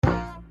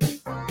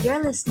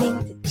You're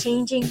listening to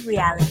Changing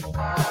Reality.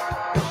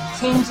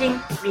 Changing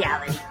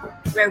Reality,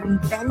 where we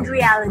bend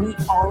reality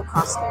all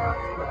across the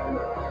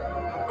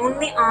world.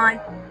 Only on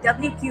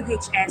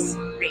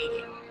WQHS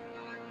Radio.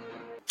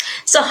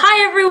 So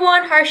hi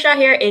everyone, Harsha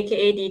here,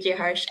 aka DJ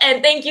Harsh,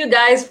 and thank you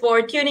guys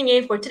for tuning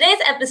in for today's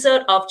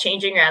episode of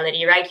Changing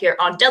Reality right here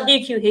on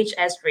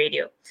WQHS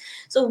Radio.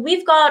 So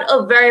we've got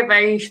a very,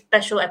 very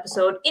special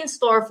episode in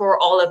store for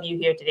all of you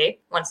here today.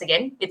 Once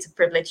again, it's a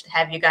privilege to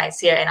have you guys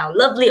here and our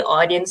lovely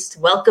audience to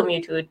welcome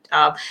you to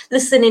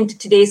listen in to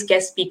today's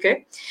guest speaker.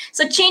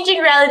 So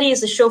Changing Reality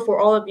is a show for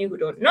all of you who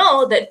don't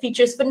know that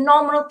features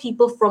phenomenal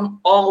people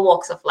from all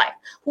walks of life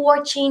who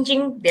are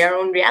changing their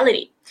own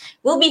reality.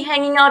 We'll be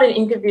hanging out and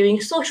interviewing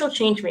social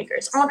change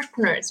makers,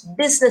 entrepreneurs,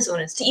 business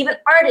owners, to even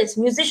artists,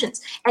 musicians,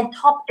 and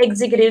top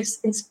executives,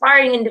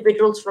 inspiring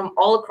individuals from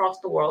all across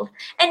the world,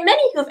 and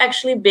many who've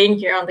actually been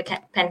here on the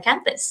Penn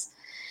campus.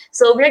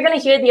 So we're going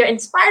to hear their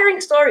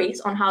inspiring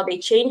stories on how they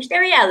changed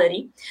their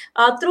reality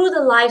through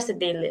the lives that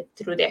they live,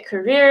 through their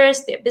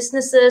careers, their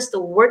businesses,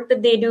 the work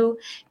that they do,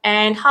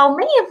 and how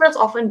many of us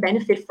often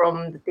benefit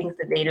from the things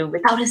that they do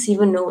without us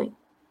even knowing.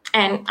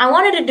 And I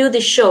wanted to do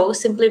this show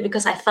simply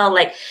because I felt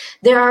like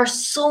there are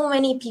so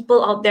many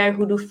people out there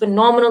who do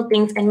phenomenal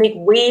things and make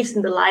waves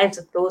in the lives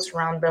of those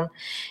around them.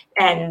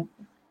 And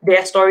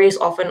their stories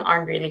often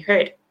aren't really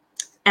heard.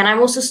 And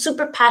I'm also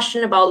super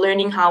passionate about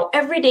learning how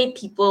everyday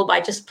people,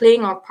 by just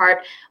playing our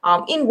part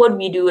in what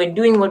we do and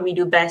doing what we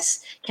do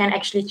best, can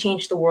actually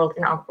change the world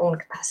in our own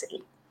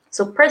capacity.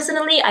 So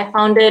personally, I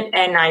founded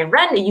and I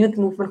ran a youth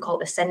movement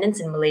called Ascendance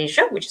in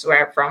Malaysia, which is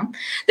where I'm from,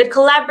 that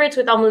collaborates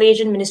with our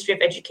Malaysian Ministry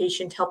of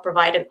Education to help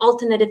provide an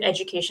alternative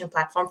education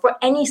platform for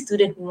any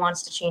student who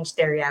wants to change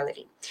their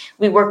reality.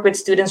 We work with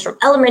students from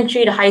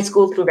elementary to high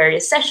school through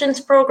various sessions,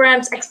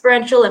 programs,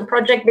 experiential and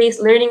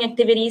project-based learning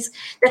activities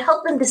that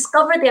help them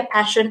discover their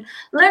passion,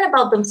 learn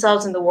about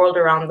themselves and the world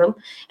around them,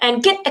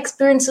 and get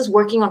experiences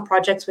working on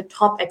projects with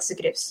top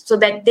executives so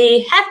that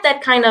they have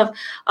that kind of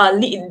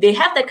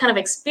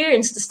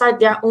experience to start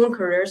their own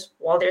careers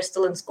while they're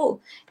still in school,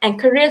 and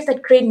careers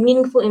that create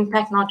meaningful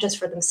impact not just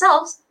for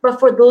themselves, but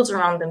for those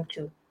around them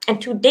too.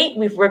 And to date,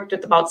 we've worked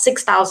with about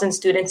 6,000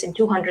 students in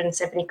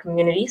 270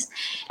 communities,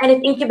 and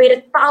it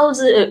incubated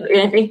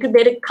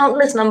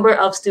countless number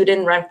of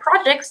student-run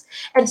projects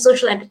and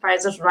social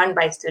enterprises run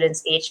by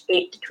students aged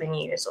 8 to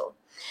 20 years old,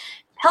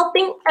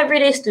 helping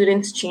everyday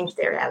students change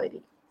their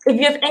reality. If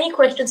you have any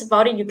questions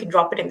about it, you can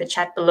drop it in the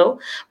chat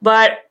below.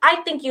 But I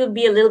think you'll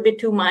be a little bit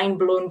too mind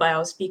blown by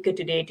our speaker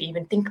today to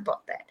even think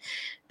about that.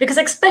 Because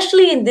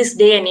especially in this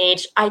day and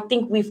age, I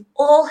think we've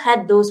all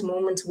had those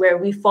moments where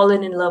we've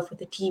fallen in love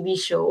with a TV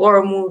show or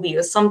a movie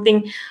or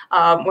something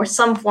or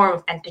some form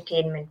of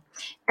entertainment.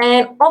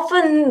 And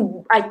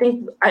often, I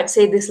think I'd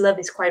say this love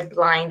is quite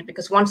blind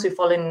because once we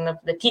fall in love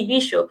with the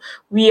TV show,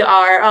 we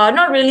are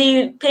not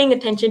really paying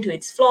attention to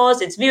its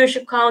flaws, its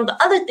viewership count,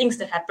 the other things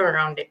that happen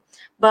around it.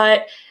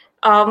 But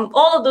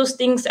all of those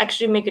things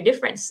actually make a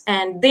difference.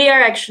 And they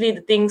are actually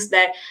the things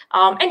that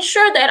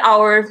ensure that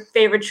our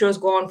favorite shows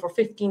go on for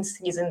 15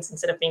 seasons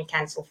instead of being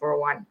canceled for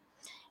one.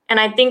 And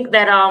I think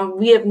that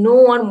we have no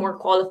one more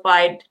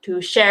qualified to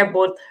share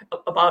both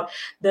about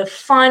the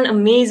fun,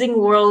 amazing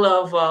world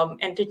of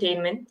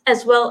entertainment,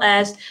 as well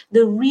as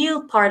the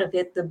real part of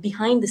it, the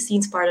behind the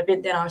scenes part of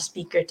it, than our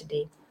speaker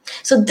today.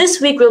 So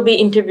this week, we'll be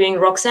interviewing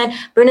Roxanne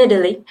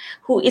Berardinelli,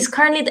 who is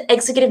currently the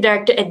executive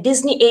director at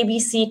Disney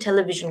ABC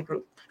Television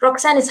Group.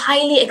 Roxanne is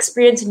highly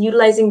experienced in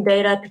utilizing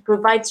data to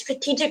provide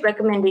strategic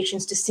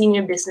recommendations to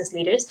senior business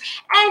leaders.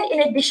 And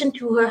in addition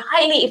to her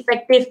highly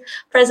effective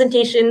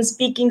presentation,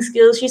 speaking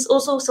skills, she's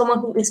also someone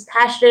who is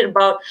passionate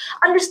about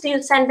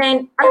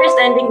understanding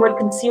what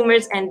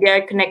consumers and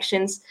their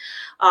connections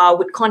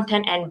with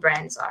content and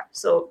brands are.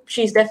 So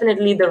she's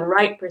definitely the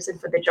right person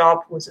for the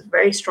job, who's a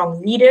very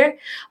strong leader.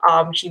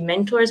 She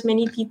mentors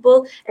many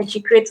people, and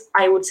she creates,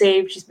 I would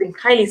say, she's been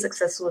highly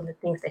successful in the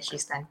things that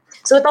she's done.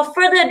 So without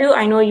further ado,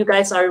 I know you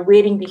guys are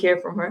waiting to hear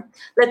from her.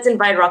 Let's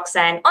invite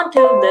Roxanne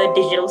onto the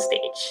digital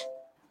stage.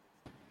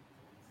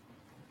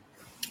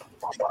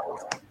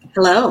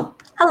 Hello.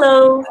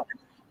 Hello.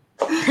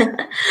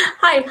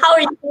 Hi, how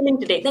are you feeling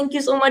today? Thank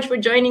you so much for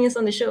joining us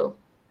on the show.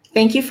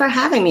 Thank you for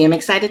having me. I'm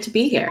excited to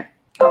be here.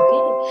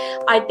 Okay.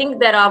 I think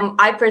that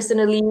I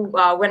personally,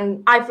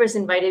 when I first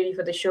invited you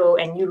for the show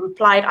and you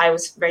replied, I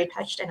was very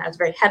touched and I was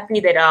very happy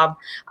that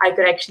I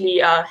could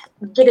actually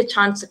get a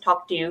chance to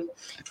talk to you.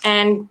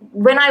 And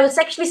when I was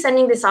actually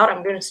sending this out,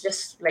 I'm going to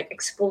just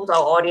expose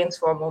our audience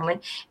for a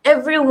moment.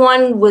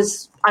 Everyone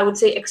was, I would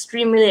say,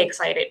 extremely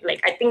excited.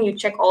 I think you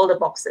check all the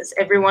boxes.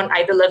 Everyone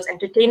either loves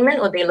entertainment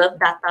or they love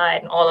data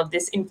and all of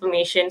this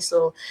information.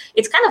 So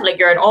it's kind of like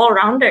you're an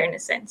all-rounder in a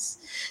sense.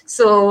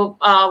 So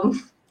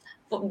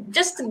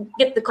just to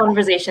get the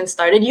conversation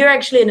started, you're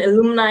actually an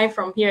alumni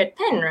from here at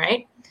Penn,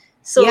 right?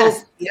 So,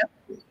 yes. Yep.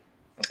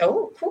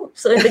 Oh, cool.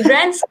 So in the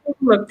grand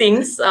scheme of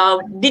things,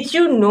 did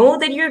you know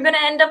that you're going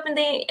to end up in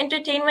the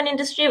entertainment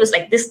industry? Was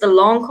this the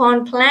long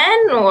con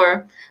plan,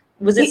 or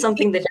was it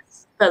something that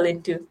just fell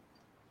into?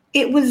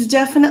 It was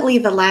definitely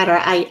the latter.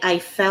 I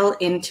fell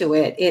into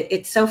it.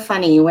 It's so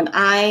funny. When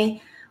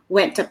I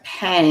went to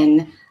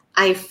Penn,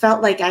 I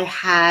felt like I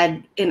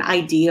had an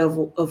idea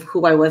of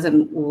who I was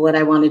and what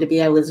I wanted to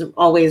be. I was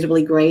always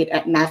really great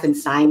at math and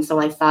science, so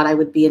I thought I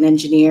would be an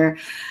engineer.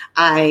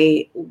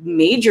 I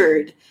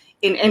majored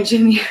in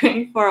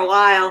engineering for a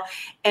while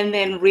and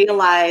then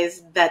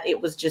realized that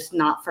it was just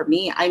not for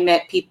me. I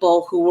met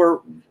people who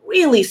were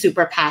really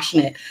super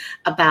passionate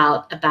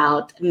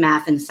about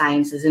math and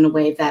sciences in a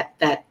way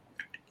that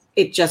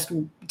it just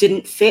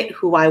didn't fit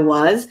who I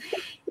was.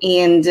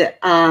 And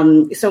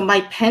so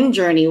my Penn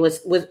journey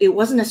was it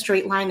wasn't a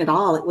straight line at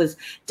all. It was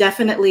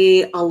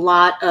definitely a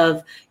lot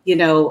of,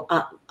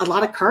 a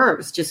lot of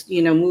curves, just,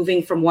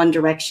 moving from one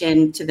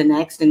direction to the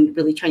next and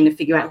really trying to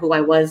figure out who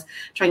I was,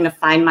 trying to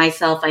find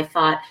myself. I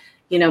thought,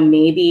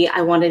 maybe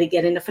I wanted to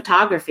get into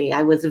photography.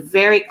 I was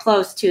very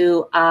close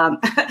to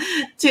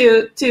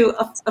to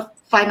a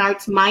fine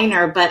arts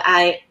minor, but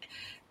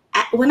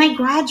when I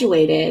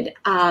graduated,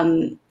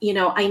 I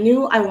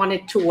knew I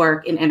wanted to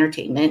work in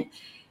entertainment.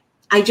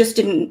 I just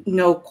didn't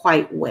know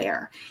quite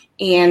where.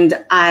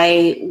 And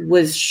I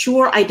was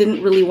sure I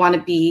didn't really want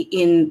to be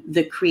in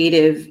the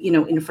creative,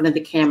 in front of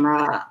the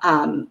camera,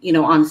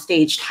 on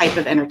stage type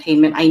of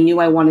entertainment. I knew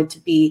I wanted to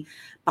be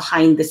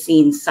behind the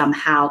scenes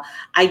somehow.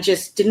 I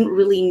just didn't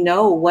really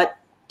know what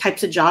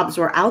types of jobs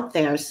were out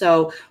there.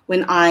 So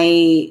when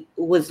I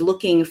was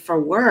looking for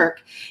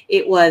work,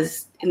 it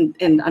was, and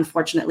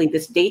unfortunately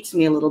this dates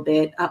me a little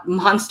bit,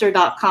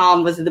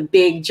 monster.com was the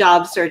big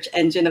job search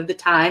engine of the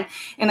time.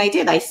 And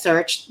I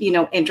searched,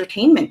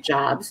 entertainment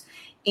jobs.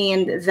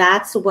 And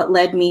that's what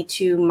led me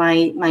to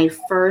my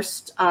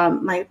first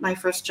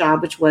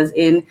job, which was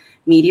in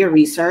media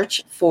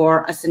research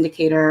for a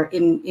syndicator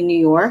in New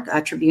York,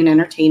 Tribune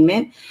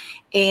Entertainment.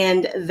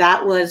 And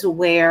that was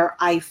where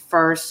I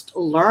first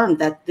learned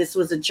that this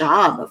was a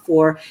job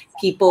for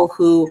people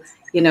who,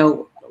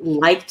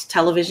 liked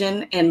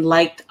television and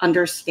liked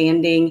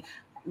understanding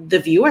the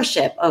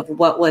viewership of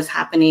what was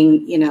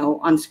happening,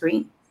 on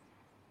screen.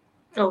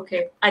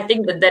 Okay. I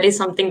think that is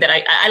something that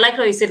I like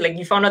how you said, like,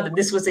 you found out that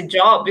this was a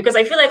job, because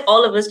I feel like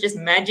all of us just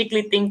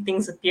magically think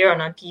things appear on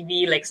our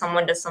TV, like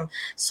someone does some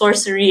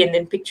sorcery and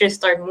then pictures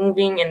start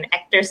moving and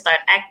actors start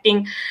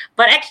acting.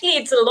 But actually,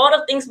 it's a lot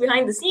of things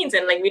behind the scenes.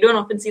 And like, we don't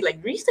often see, like,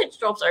 research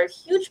jobs are a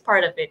huge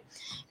part of it.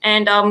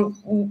 And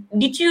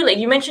did you, like,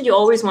 you mentioned you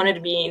always wanted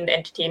to be in the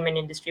entertainment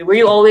industry. Were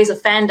you always a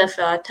fan of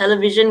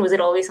television? Was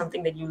it always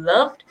something that you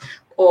loved?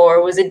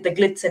 Or was it the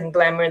glitz and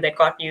glamour that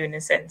got you in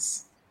a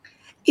sense?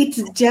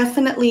 It's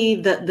definitely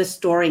the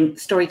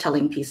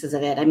storytelling pieces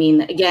of it. I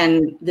mean,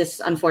 again,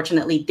 this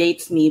unfortunately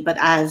dates me, but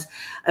as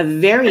a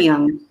very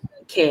young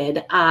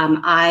kid,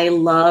 I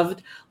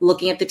loved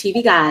looking at the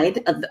TV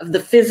guide of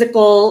the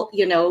physical,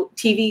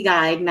 TV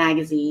guide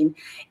magazine,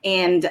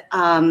 and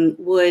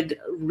would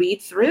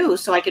read through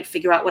so I could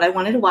figure out what I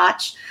wanted to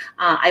watch.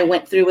 I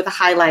went through with a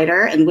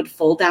highlighter and would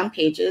fold down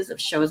pages of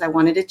shows I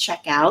wanted to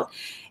check out.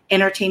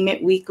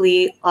 Entertainment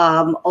Weekly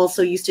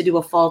also used to do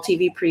a fall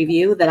TV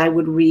preview that I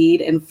would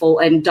read and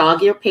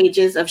dog-ear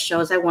pages of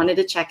shows I wanted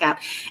to check out.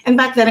 And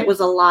back then it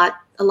was a lot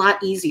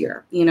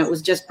easier. It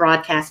was just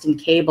broadcast and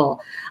cable.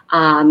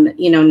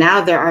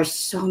 Now there are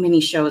so many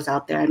shows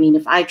out there. I mean,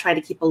 if I try to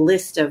keep a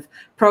list of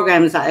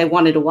programs that I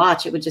wanted to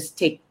watch, it would just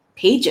take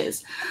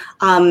pages.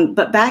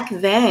 But back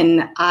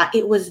then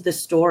it was the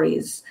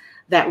stories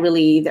that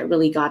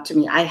really got to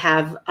me. I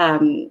have,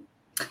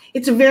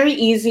 it's very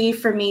easy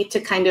for me to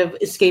kind of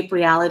escape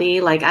reality.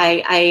 Like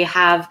I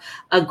have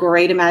a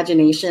great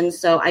imagination,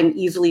 so I'm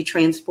easily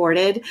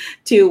transported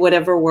to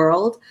whatever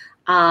world.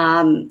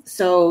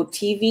 So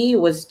TV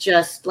was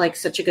just like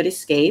such a good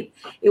escape.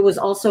 It was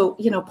also,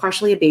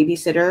 partially a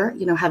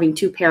babysitter, having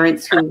two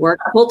parents who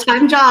worked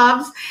full-time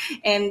jobs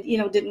and,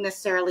 didn't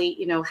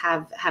necessarily,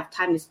 have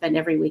time to spend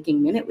every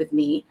waking minute with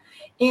me.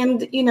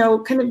 And,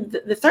 kind of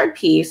the third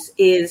piece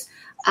is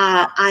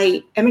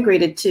I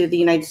emigrated to the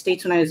United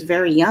States when I was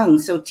very young.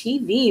 So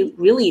TV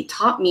really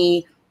taught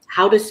me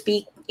how to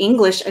speak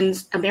English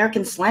and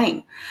American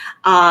slang.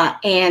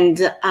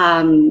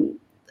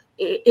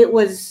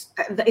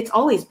 It's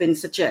always been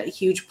such a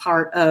huge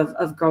part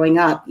of growing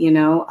up,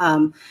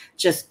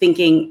 just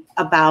thinking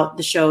about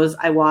the shows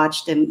I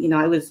watched. And,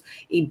 I was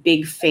a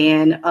big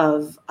fan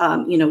of,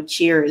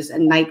 Cheers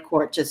and Night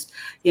Court, just,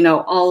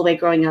 all the way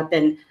growing up.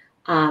 And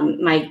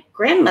my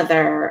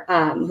grandmother,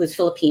 who's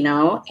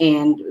Filipino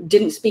and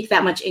didn't speak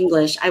that much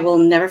English, I will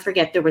never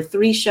forget, there were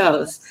three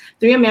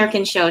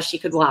American shows she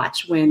could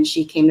watch when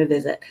she came to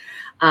visit.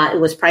 It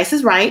was Price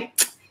is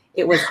Right,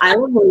 it was I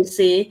Love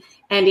Lucy,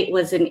 and it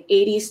was an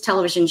 80s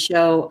television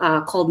show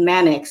called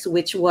Mannix,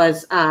 which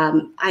was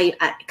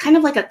I kind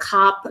of like a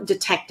cop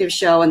detective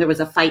show, and there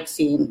was a fight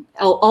scene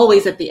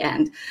always at the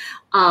end.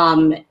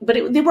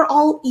 But they were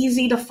all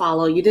easy to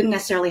follow. You didn't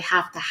necessarily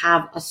have to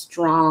have a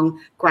strong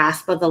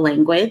grasp of the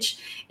language.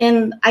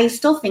 And I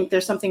still think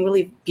there's something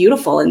really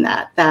beautiful in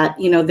that,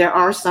 there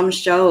are some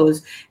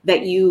shows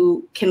that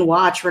you can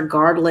watch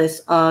regardless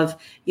of,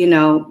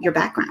 your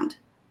background.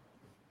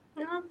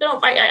 no,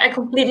 I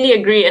completely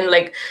agree. And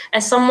like,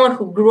 as someone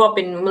who grew up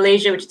in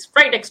Malaysia, which is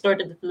right next door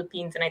to the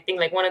Philippines, and I think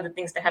like one of the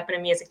things that happened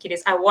to me as a kid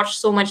is I watched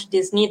so much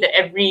Disney that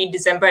every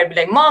December I'd be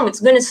like, Mom, it's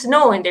gonna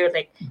snow, and they were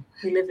like,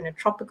 we live in a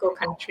tropical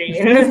country,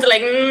 and it's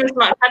like it's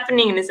not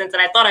happening in a sense.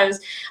 And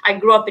I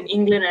grew up in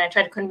England, and I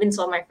tried to convince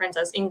all my friends I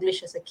was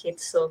English as a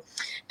kid. So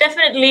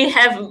definitely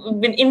have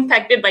been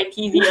impacted by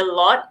TV a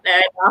lot.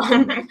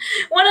 And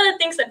one of the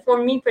things that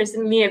for me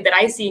personally that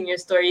I see in your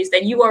story is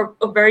that you are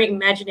a very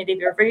imaginative,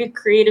 you're a very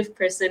creative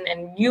person,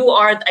 and you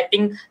are, I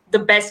think, the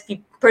best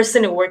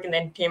person to work in the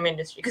entertainment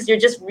industry because you're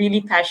just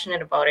really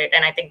passionate about it.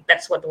 And I think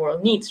that's what the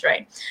world needs,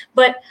 right?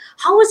 But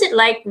how was it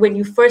like when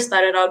you first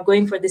started out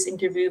going for this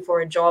interview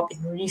for a job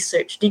in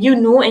research? Did you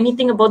know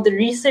anything about the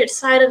research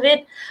side of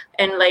it?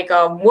 And like,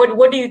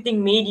 what do you think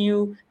made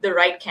you the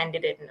right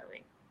candidate in a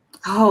way?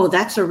 Oh,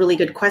 that's a really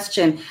good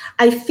question.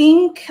 I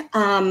think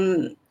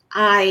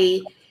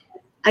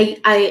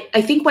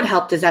I think what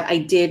helped is that I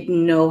did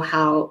know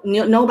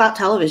about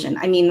television.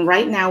 I mean,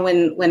 right now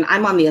when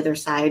I'm on the other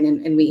side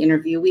and we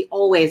interview, we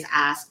always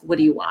ask, what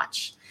do you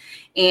watch?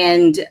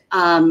 And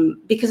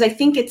because I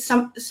think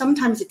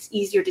sometimes it's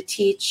easier to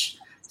teach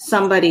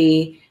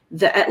somebody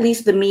at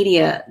least the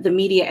media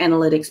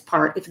analytics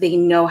part if they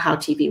know how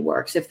TV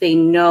works, if they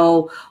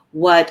know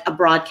what a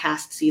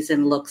broadcast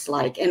season looks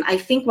like. And I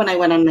think when I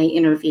went on my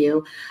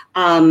interview,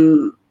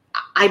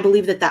 I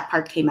believe that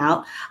part came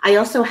out. I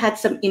also had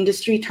some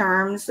industry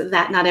terms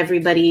that not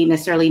everybody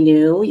necessarily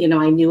knew. You know,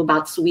 I knew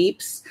about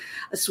sweep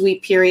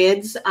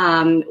periods,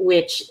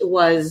 which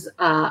was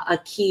a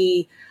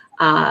key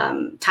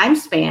time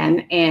span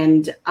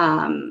and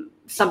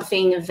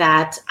something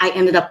that I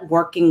ended up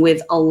working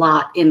with a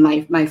lot in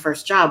my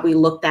first job. We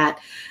looked at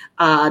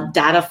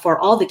data for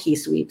all the key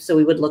sweeps. So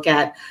we would look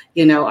at,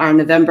 you know, our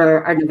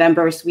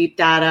November sweep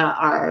data,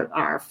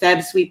 our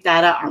Feb sweep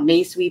data, our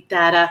May sweep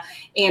data.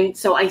 And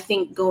so I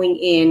think going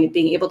in,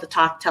 being able to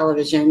talk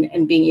television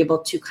and being able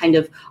to kind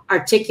of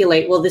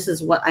articulate, well, this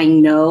is what I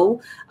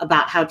know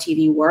about how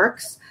TV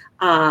works,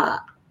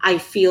 I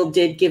feel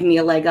did give me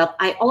a leg up.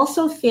 I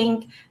also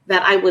think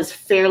that I was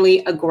fairly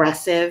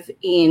aggressive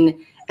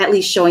in at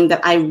least showing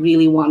that I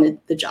really wanted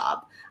the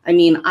job. I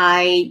mean,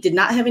 I did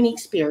not have any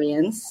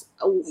experience,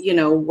 you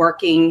know,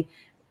 working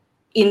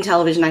in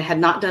television. I had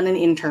not done an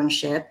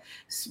internship,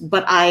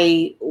 but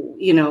I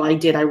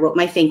wrote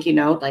my thank you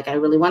note, like, I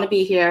really want to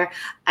be here.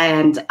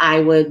 And I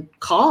would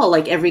call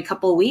like every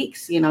couple of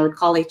weeks, you know, I'd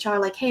call HR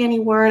like, hey, any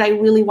word? I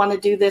really want to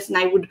do this. And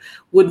I would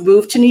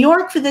move to New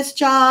York for this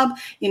job,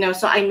 you know,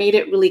 so I made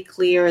it really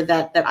clear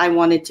that I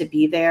wanted to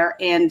be there.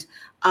 And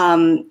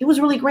it was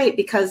really great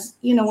because,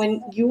 you know,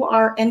 when you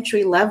are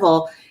entry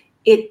level,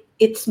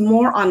 it's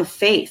more on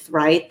faith,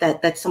 right?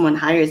 That someone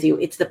hires you.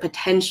 It's the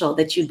potential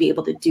that you'd be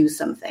able to do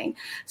something.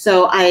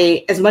 So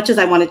as much as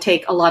I want to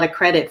take a lot of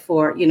credit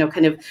for, you know,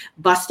 kind of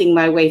busting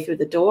my way through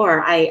the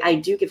door, I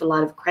do give a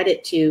lot of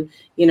credit to,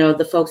 you know,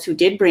 the folks who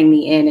did bring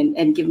me in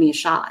and give me a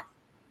shot.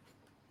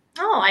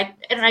 Oh,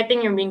 I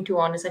think you're being too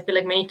honest. I feel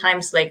like many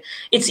times, like,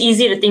 it's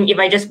easy to think if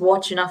I just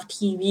watch enough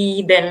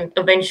TV, then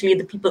eventually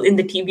the people in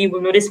the TV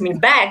will notice me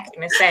back,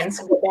 in a sense.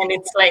 But then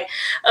it's like,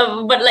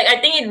 but like, I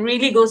think it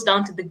really goes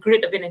down to the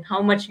grit of it and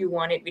how much you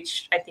want it,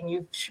 which I think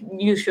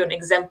you've shown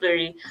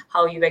exemplary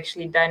how you've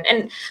actually done.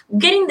 And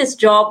getting this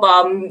job,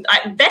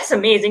 that's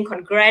amazing.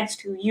 Congrats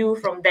to you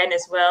from then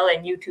as well,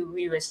 and you to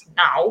viewers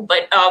now.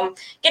 But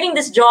getting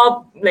this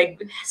job,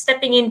 like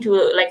stepping into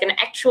like an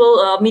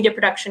actual media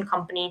production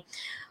company,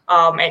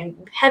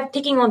 and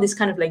taking on this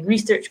kind of like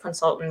research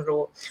consultant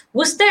role.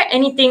 Was there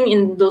anything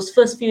in those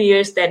first few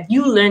years that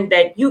you learned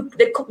that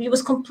it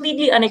was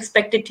completely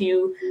unexpected to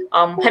you,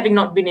 having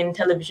not been in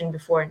television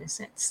before, in a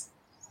sense?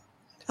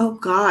 Oh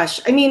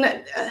gosh, I mean,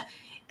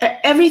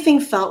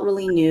 everything felt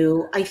really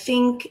new. I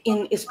think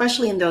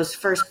especially in those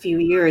first few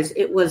years,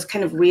 it was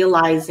kind of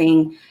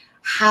realizing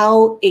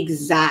how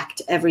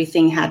exact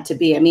everything had to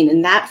be. I mean,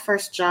 in that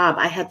first job,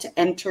 I had to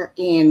enter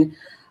in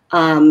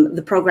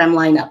the program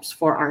lineups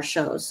for our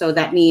shows. So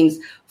that means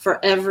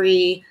for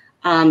every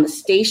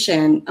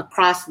station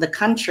across the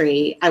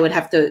country, I would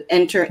have to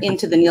enter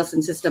into the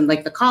Nielsen system,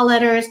 like the call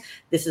letters,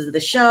 this is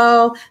the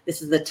show,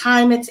 this is the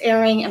time it's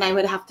airing. And I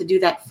would have to do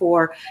that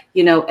for,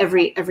 you know,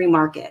 every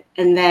market.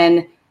 And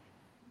then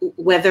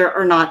whether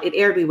or not it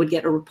aired, we would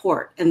get a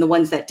report. And the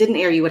ones that didn't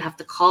air, you would have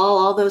to call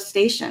all those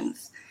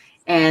stations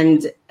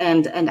and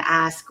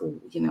ask,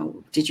 you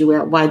know, did you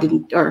air? Why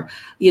didn't, or,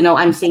 you know,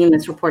 I'm seeing in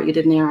this report you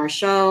didn't air our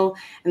show.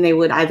 And they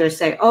would either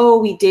say, oh,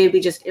 we did, we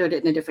just aired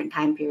it in a different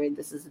time period.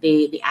 This is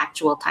the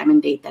actual time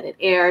and date that it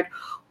aired.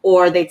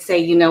 Or they'd say,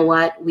 you know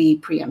what, we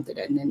preempted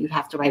it. And then you'd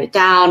have to write it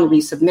down,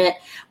 resubmit.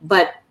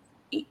 But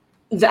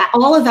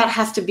all of that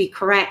has to be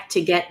correct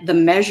to get the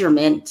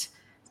measurement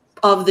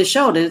of the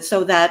show,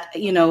 so that,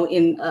 you know,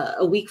 in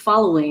a week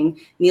following,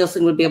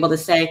 Nielsen would be able to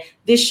say,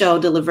 this show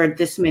delivered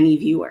this many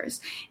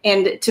viewers.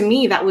 And to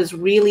me, that was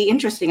really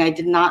interesting. I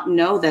did not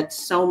know that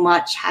so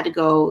much had to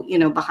go, you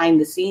know, behind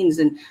the scenes,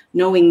 and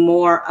knowing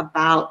more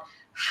about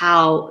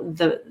how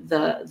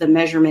the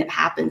measurement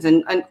happens,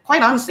 and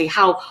quite honestly,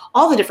 how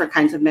all the different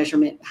kinds of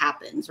measurement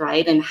happens,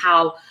 right? And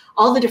how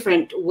all the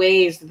different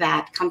ways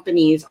that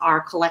companies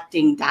are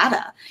collecting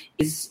data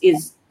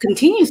is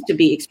continues to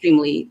be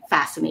extremely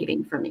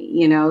fascinating for me.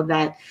 You know,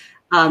 that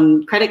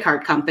credit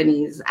card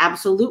companies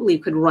absolutely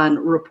could run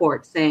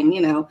reports saying,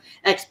 you know,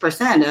 X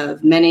percent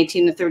of men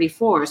 18 to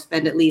 34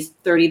 spend at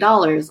least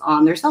 $30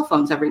 on their cell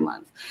phones every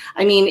month.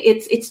 I mean,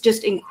 it's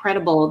just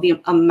incredible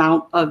the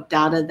amount of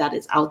data that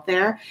is out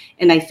there.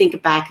 And I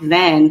think back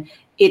then,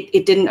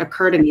 it didn't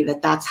occur to me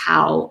that that's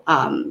how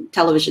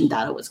television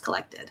data was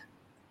collected.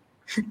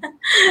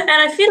 And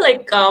I feel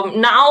like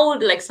now,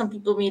 like some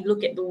people may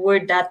look at the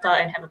word data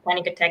and have a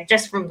panic attack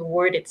just from the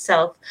word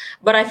itself.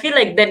 But I feel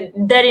like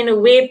that in a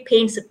way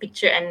paints a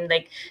picture, and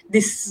like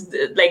this,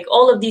 like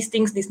all of these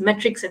things, these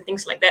metrics and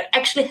things like that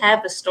actually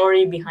have a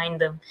story behind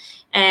them.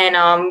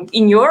 And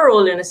in your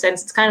role, in a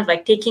sense, it's kind of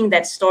like taking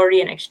that story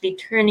and actually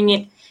turning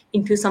it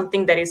into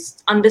something that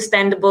is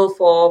understandable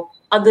for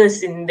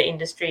others in the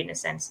industry, in a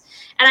sense.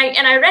 And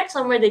I read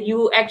somewhere that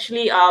you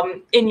actually,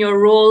 in your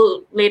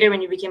role later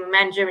when you became a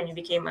manager, when you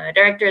became a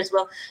director as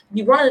well,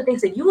 one of the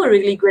things that you were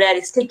really good at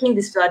is taking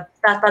this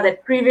data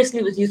that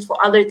previously was used for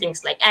other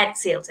things like ad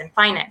sales and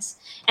finance,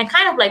 and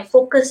kind of like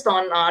focused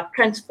on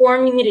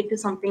transforming it into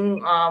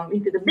something,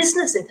 into the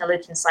business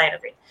intelligence side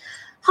of it.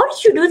 How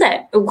did you do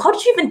that? How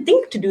did you even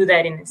think to do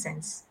that, in a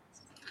sense?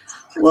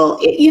 Well,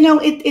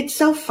 it's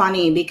so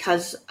funny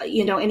because,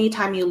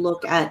 anytime you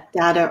look at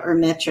data or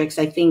metrics,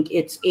 I think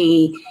it's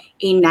a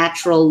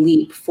natural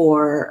leap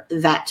for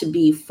that to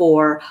be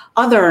for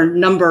other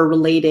number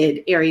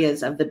related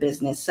areas of the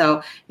business.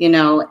 So,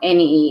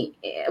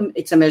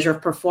 it's a measure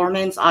of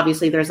performance.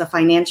 Obviously, there's a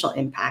financial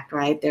impact,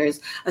 right? There's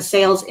a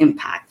sales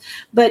impact.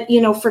 But,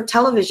 for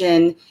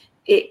television,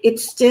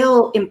 it's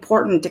still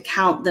important to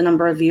count the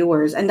number of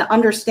viewers and to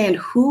understand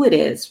who it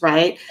is,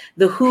 right?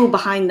 The who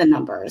behind the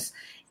numbers.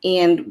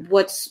 And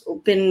what's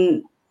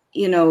been,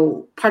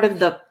 part of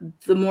the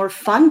more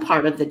fun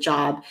part of the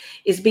job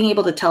is being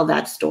able to tell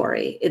that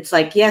story. It's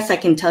like, yes, I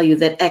can tell you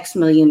that X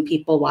million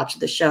people watch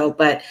the show,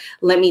 but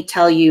let me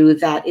tell you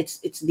that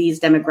it's these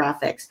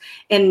demographics.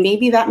 And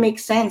maybe that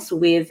makes sense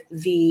with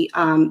the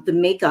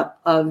makeup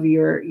of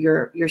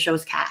your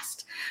show's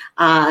cast.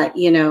 I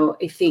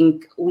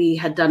think we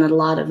had done a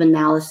lot of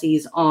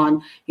analyses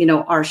on,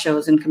 our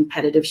shows and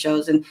competitive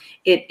shows, and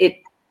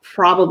it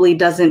probably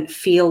doesn't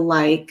feel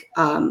like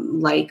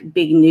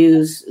big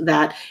news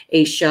that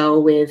a show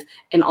with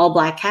an all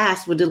Black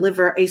cast would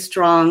deliver a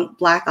strong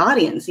Black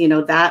audience.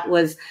 That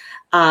was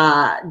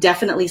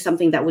definitely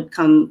something that would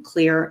come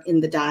clear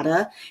in the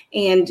data.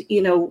 And,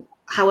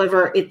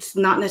 however, it's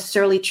not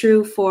necessarily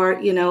true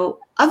for,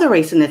 other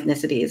race and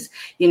ethnicities,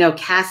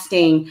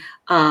 casting,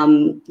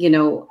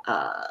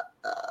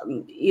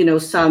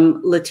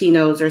 some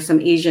Latinos or some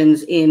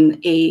Asians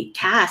in a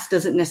cast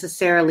doesn't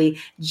necessarily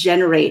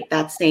generate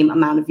that same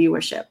amount of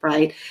viewership,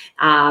 right?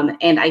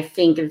 And I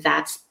think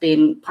that's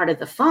been part of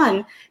the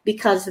fun,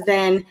 because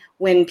then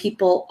when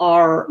people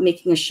are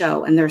making a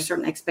show and there are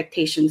certain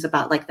expectations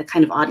about like the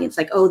kind of audience,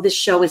 like, oh, this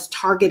show is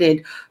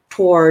targeted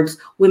towards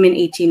women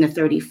 18 to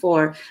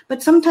 34.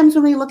 But sometimes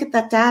when we look at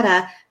that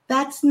data,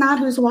 that's not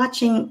who's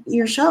watching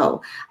your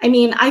show. I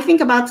mean, I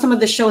think about some of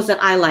the shows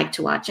that I like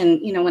to watch.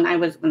 And, when I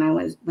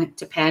went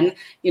to Penn,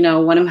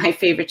 one of my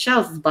favorite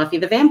shows is Buffy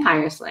the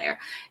Vampire Slayer.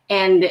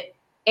 And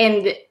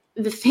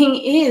the thing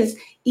is,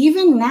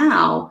 even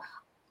now,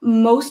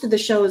 most of the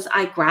shows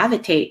I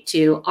gravitate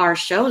to are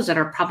shows that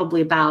are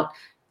probably about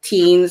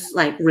teens,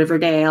 like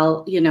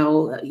Riverdale,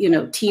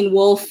 Teen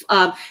Wolf,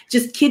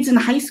 just kids in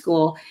high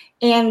school.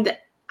 And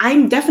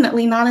I'm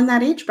definitely not in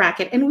that age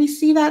bracket. And we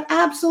see that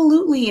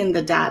absolutely in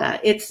the data.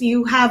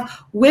 You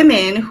have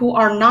women who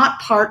are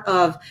not part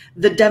of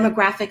the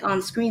demographic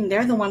on screen.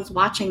 They're the ones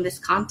watching this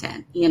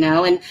content,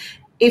 and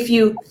if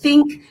you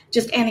think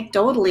just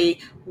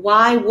anecdotally,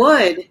 why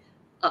would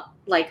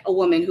like a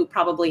woman who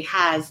probably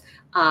has,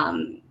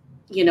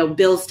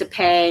 bills to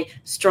pay,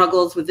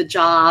 struggles with a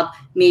job,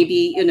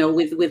 maybe,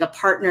 with a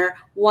partner,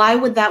 why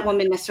would that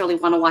woman necessarily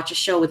want to watch a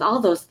show with all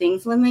those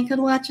things when they could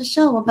watch a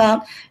show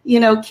about,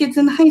 kids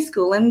in high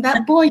school and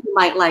that boy you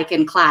might like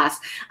in class?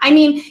 I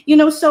mean,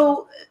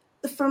 so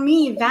for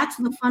me, that's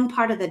the fun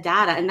part of the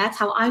data. And that's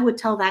how I would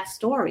tell that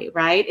story,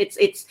 right?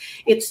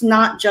 It's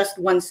not just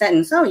one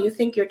sentence. Oh, you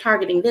think you're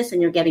targeting this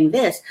and you're getting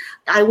this.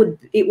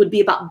 It would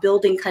be about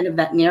building kind of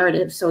that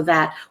narrative so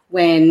that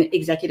when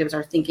executives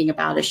are thinking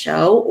about a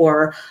show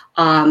or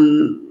a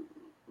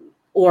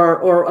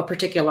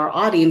particular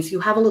audience, you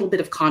have a little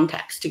bit of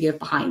context to give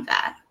behind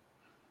that.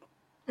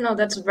 No,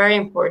 that's very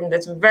important.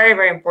 That's very,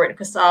 very important,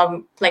 because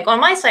like on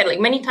my side, like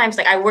many times,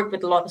 like I work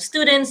with a lot of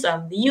students,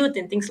 the youth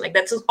and things like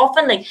that. So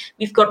often like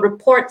we've got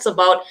reports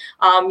about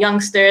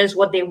youngsters,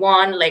 what they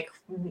want, like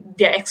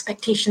their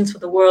expectations for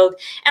the world.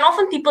 And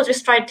often people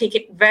just try to take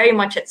it very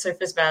much at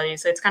surface value.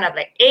 So it's kind of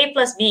like A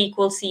plus B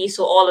equals C.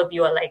 So all of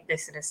you are like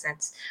this in a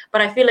sense.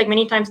 But I feel like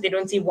many times they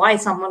don't see why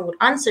someone would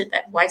answer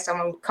that, why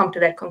someone would come to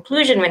that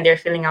conclusion when they're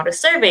filling out a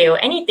survey or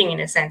anything in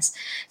a sense.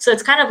 So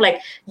it's kind of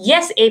like,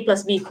 yes, A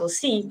plus B equals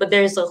C, but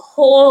there's a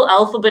whole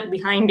alphabet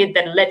behind it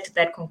that led to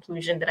that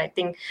conclusion that I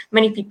think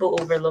many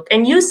people overlook.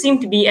 And you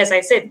seem to be, as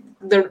I said,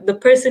 the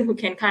person who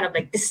can kind of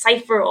like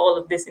decipher all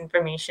of this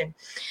information.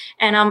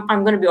 And I'm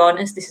going to be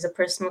honest, this is a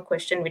personal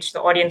question, which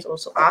the audience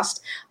also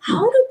asked.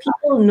 How do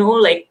people know,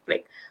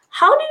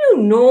 how do you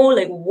know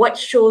like what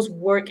shows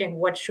work and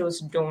what shows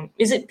don't?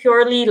 Is it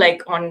purely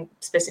like on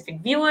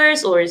specific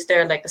viewers, or is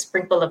there like a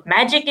sprinkle of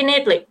magic in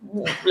it? Like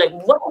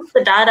what does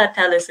the data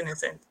tell us in a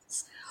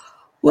sense?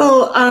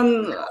 Well,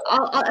 I'm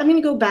going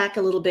to go back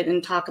a little bit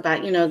and talk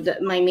about,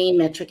 my main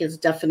metric is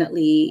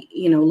definitely,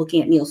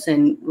 looking at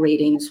Nielsen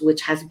ratings,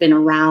 which has been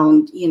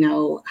around,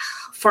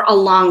 for a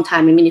long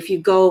time. I mean, if you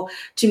go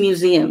to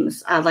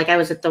museums, like I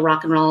was at the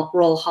Rock and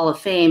Roll Hall of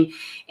Fame,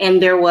 and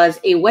there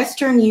was a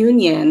Western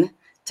Union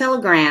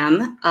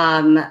telegram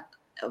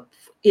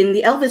in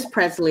the Elvis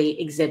Presley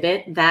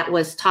exhibit that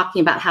was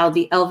talking about how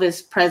the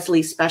Elvis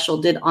Presley special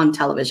did on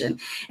television.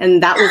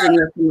 And that was a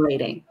Nielsen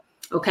rating.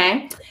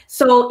 Okay,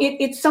 so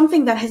it's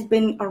something that has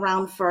been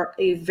around for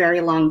a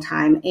very long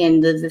time.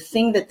 And the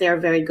thing that they're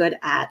very good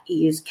at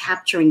is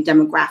capturing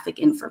demographic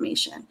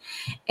information.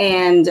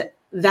 And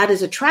that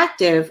is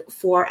attractive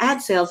for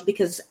ad sales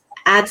because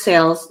ad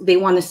sales, they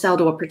want to sell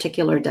to a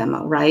particular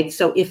demo, right?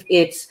 So if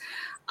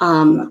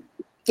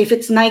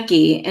it's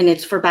Nike and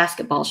it's for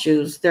basketball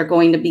shoes, they're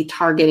going to be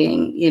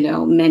targeting,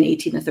 men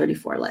 18 to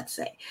 34, let's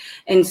say.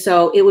 And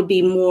so it would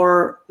be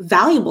more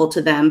valuable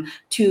to them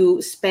to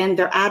spend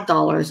their ad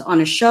dollars on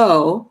a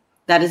show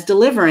that is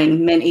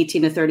delivering men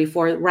 18 to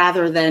 34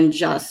 rather than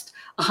just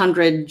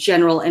 100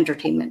 general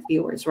entertainment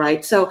viewers,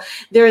 right? So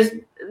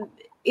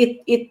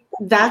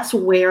that's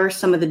where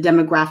some of the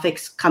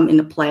demographics come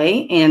into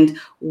play, and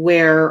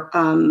where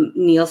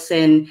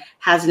Nielsen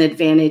has an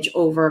advantage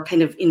over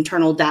kind of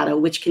internal data,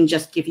 which can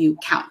just give you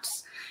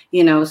counts,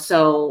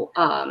 so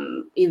a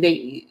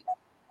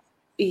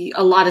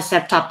lot of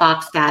set-top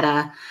box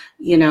data,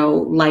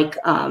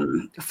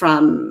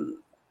 from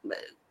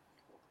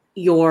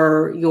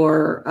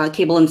your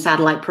cable and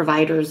satellite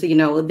providers,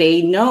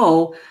 they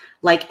know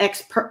like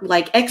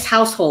X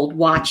household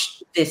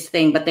watched this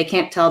thing, but they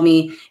can't tell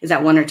me, is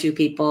that one or two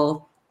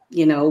people,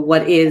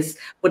 what is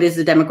the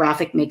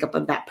demographic makeup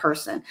of that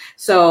person.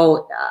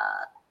 So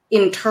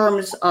in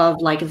terms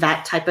of like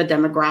that type of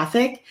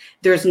demographic,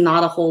 there's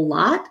not a whole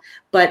lot.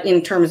 But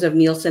in terms of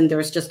Nielsen,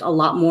 there's just a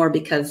lot more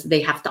because they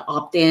have to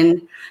opt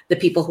in. The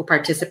people who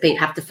participate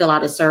have to fill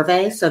out a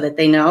survey so that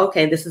they know,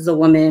 okay, this is a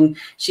woman.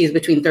 She's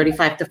between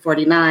 35 to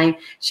 49.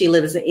 She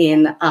lives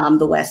in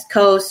the West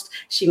Coast.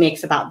 She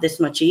makes about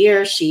this much a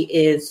year. She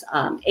is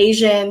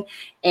Asian,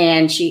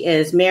 and she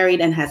is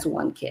married and has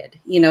one kid,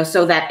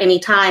 so that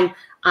anytime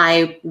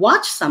I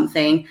watch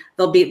something,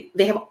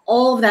 they have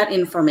all of that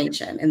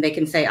information, and they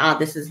can say,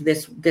 this is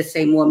this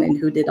same woman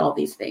who did all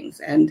these things,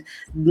 and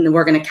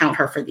we're going to count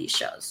her for these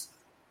shows.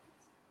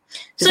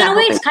 So in a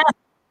way, it's kind of,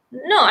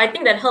 no, I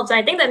think that helps. And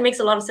I think that makes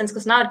a lot of sense,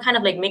 because now it kind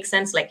of like makes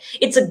sense. Like,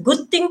 it's a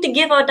good thing to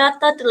give our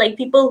data to like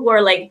people who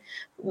are like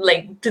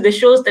to the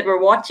shows that we're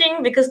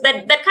watching, because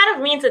that kind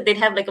of means that they'd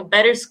have like a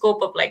better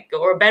scope of like,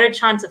 or a better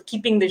chance of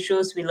keeping the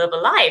shows we love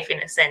alive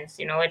in a sense.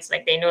 It's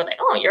like they know like,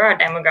 oh, you're our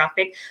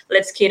demographic,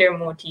 let's cater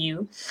more to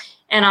you.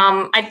 And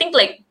I think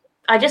like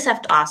I just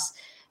have to ask,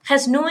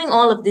 has knowing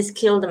all of this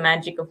killed the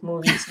magic of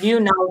movies? Do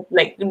you now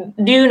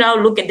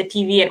look at the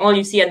TV and all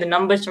you see are the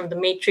numbers from the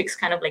Matrix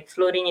kind of like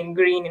floating in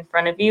green in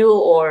front of you,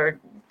 or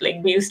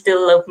like do you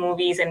still love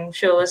movies and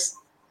shows?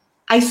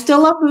 I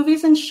still love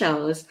movies and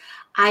shows.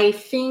 I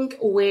think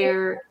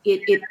where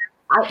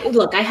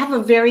I have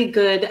a very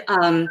good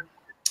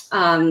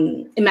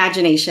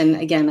imagination,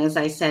 again, as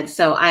I said.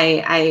 So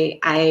I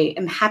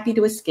am happy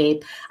to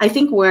escape. I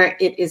think where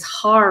it is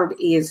hard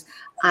is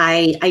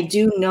I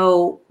do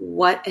know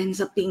what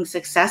ends up being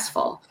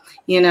successful,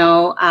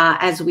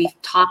 as we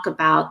talk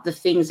about the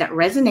things that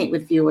resonate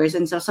with viewers.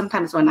 And so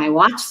sometimes when I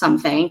watch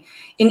something,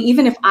 and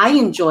even if I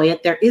enjoy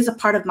it, there is a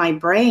part of my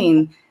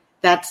brain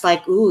that's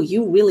like, ooh,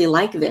 you really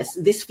like this.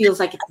 This feels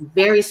like it's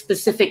very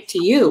specific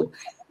to you.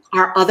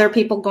 Are other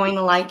people going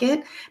to like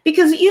it?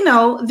 Because,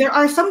 there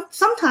are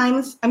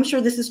sometimes, I'm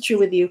sure this is true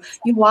with you,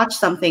 you watch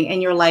something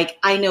and you're like,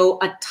 I know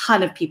a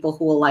ton of people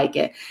who will like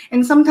it.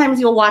 And sometimes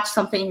you'll watch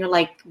something and you're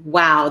like,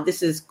 wow,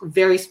 this is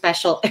very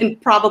special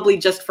and probably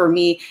just for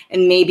me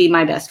and maybe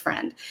my best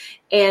friend.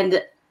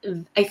 And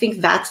I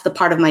think that's the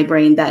part of my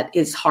brain that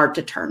is hard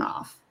to turn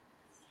off.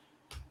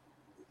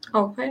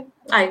 Okay.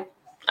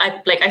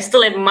 I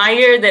still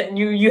admire that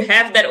you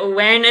have that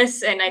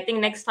awareness, and I think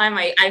next time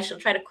I shall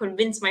try to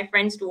convince my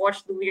friends to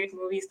watch the weird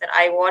movies that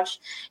I watch,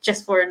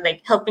 just for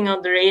like helping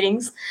out the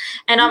ratings.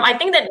 And I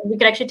think that we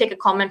could actually take a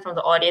comment from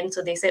the audience.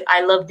 So they said,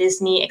 I love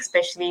Disney,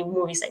 especially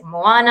movies like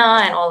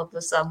Moana and all of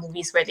those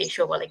movies where they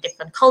show about like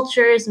different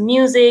cultures,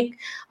 music,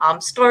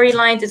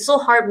 storylines. It's so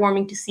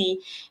heartwarming to see,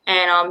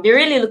 and they're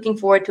really looking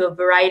forward to a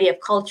variety of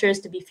cultures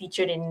to be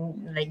featured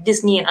in like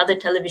Disney and other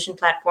television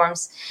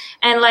platforms.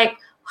 And like,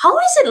 how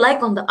is it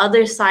like on the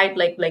other side,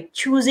 like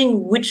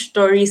choosing which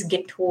stories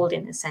get told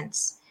in a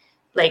sense?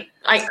 Like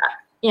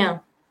yeah,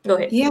 go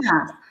ahead. Yeah.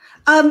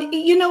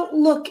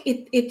 Look,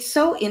 it's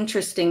so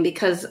interesting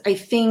because I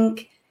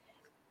think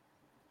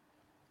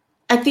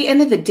at the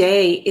end of the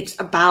day, it's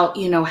about,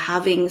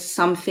 having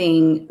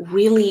something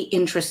really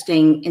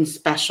interesting and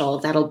special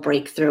that'll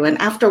break through. And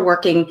after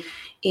working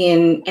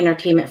in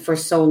entertainment for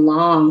so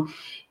long,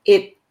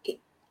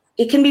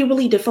 it can be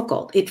really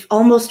difficult. It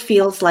almost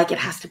feels like it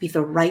has to be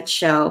the right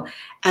show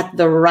at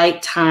the right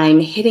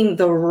time, hitting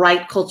the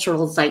right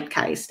cultural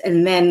zeitgeist,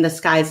 and then the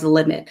sky's the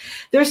limit.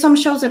 There are some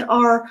shows that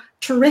are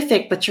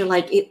terrific, but you're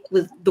like,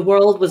 the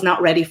world was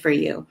not ready for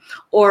you.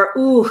 Or,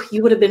 ooh,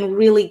 you would have been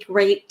really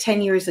great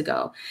 10 years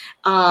ago.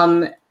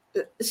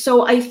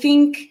 So I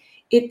think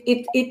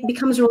it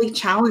becomes really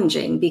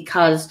challenging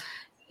because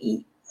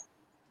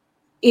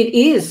it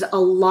is a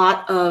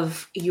lot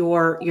of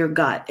your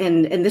gut.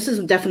 And this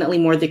is definitely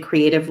more the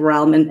creative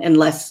realm and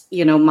less,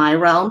 my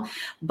realm.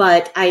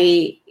 But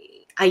I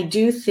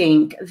do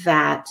think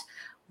that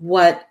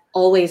what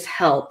always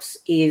helps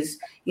is,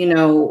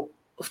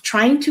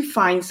 trying to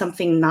find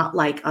something not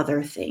like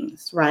other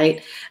things,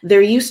 right?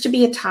 There used to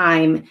be a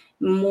time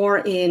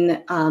more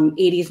in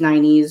 80s,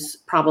 90s,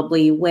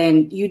 probably,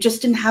 when you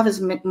just didn't have as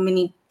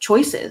many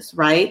choices,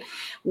 right?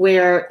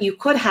 Where you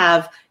could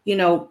have,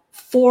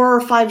 4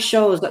 or 5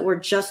 shows that were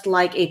just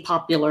like a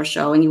popular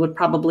show, and you would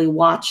probably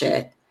watch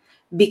it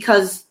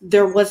because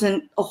there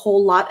wasn't a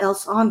whole lot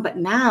else on. But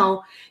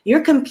now you're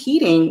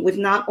competing with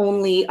not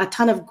only a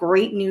ton of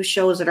great new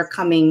shows that are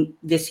coming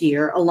this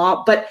year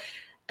but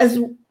as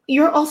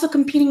you're also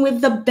competing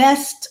with the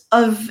best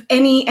of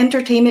any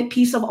entertainment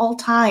piece of all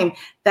time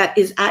that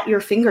is at your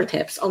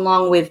fingertips,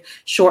 along with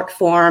short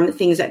form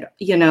things that,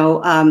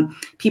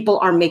 people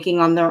are making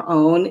on their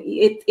own.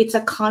 It's a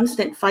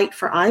constant fight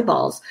for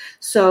eyeballs.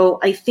 So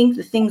I think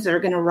the things that are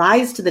going to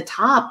rise to the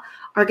top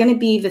are going to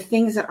be the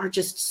things that are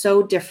just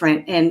so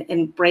different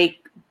and break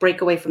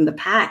away from the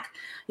pack.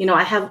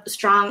 I have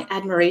strong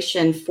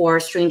admiration for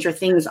Stranger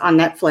Things on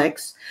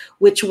Netflix,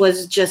 which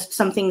was just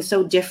something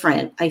so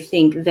different, I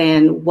think,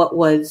 than what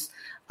was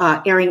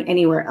airing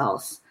anywhere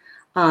else.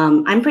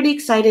 I'm pretty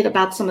excited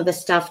about some of the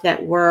stuff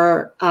that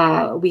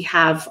we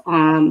have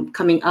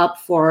coming up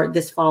for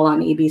this fall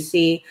on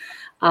ABC.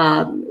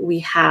 We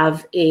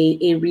have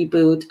a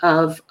reboot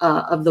of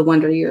The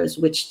Wonder Years,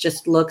 which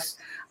just looks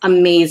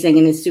amazing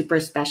and is super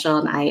special,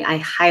 and I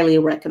highly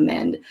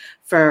recommend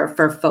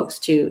for folks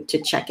to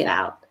check it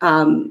out.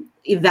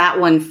 That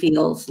one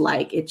feels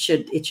like it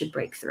should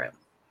break through.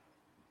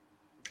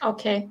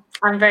 Okay,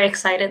 I'm very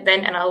excited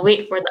then, and I'll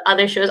wait for the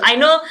other shows. I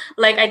know,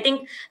 I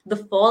think the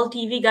fall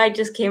TV guide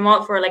just came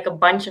out for a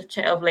bunch of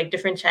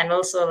different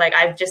channels. So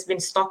I've just been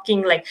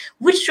stalking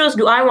which shows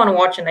do I want to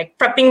watch, and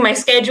prepping my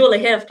schedule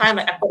ahead of time.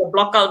 I've got to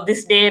block out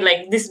this day.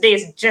 This day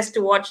is just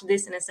to watch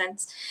this in a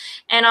sense.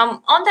 And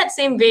on that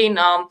same vein,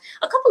 a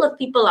couple of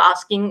people are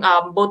asking,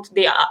 both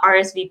they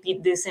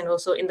RSVP'd this and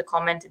also in the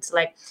comments. It's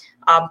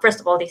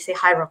first of all, they say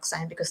hi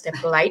Roxanne because they're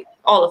polite.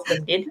 All of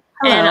them did.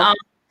 Hello.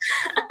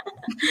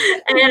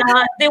 And and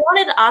they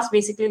wanted to ask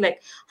basically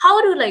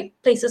how do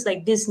places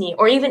like Disney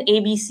or even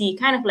ABC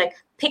kind of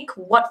pick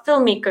what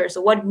filmmakers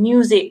or what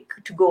music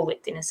to go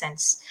with in a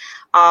sense?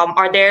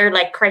 Are there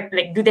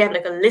do they have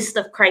a list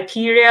of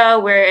criteria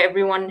where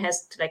everyone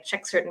has to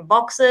check certain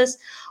boxes,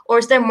 or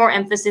is there more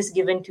emphasis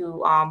given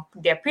to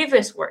their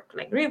previous work,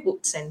 like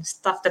reboots and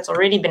stuff that's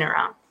already been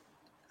around?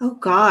 Oh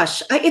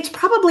gosh, it's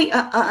probably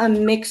a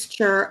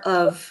mixture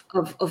of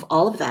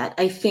all of that.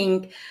 I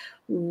think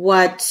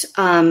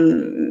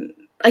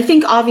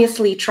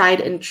obviously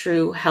tried and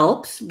true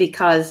helps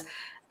because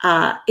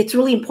it's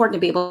really important to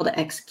be able to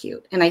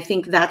execute. And I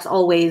think that's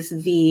always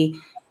the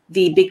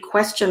big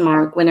question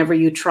mark whenever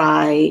you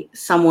try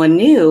someone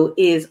new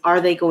is, are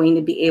they going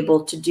to be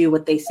able to do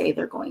what they say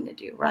they're going to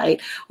do,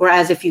 right?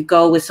 Whereas if you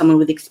go with someone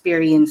with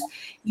experience,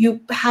 you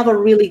have a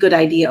really good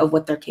idea of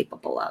what they're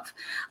capable of.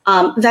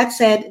 That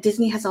said,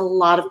 Disney has a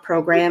lot of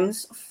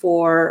programs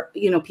for,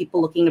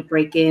 people looking to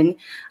break in.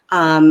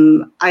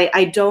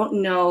 I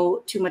don't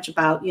know too much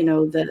about,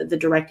 the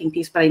directing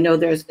piece, but I know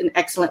there's an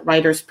excellent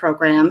writers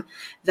program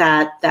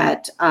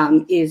that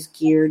is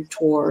geared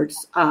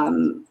towards,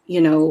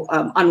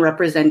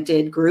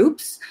 unrepresented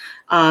groups.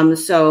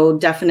 So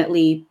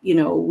definitely,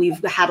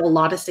 we've had a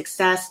lot of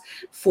success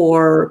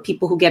for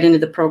people who get into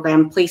the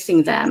program,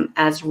 placing them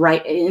as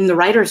in the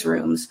writers'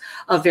 rooms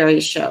of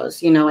various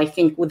shows. I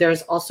think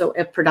there's also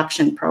a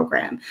production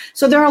program.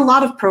 So there are a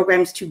lot of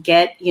programs to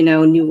get,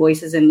 new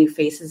voices and new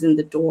faces in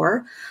the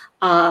door.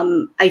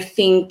 I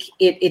think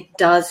it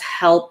does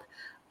help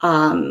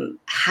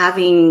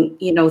having,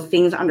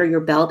 things under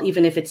your belt,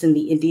 even if it's in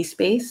the indie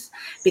space,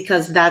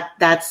 because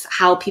that's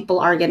how people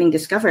are getting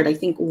discovered. I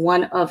think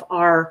one of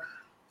our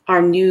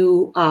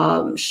new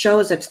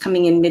shows that's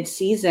coming in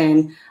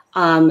mid-season,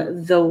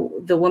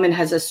 the woman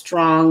has a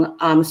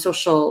strong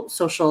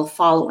social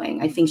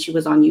following. I think she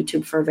was on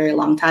YouTube for a very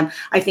long time.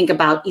 I think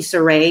about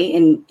Issa Rae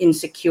in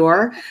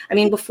Insecure. I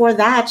mean, before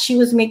that, she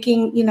was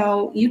making,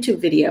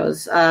 YouTube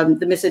videos,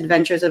 The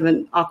Misadventures of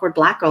an Awkward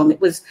Black Girl. And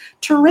it was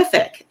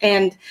terrific.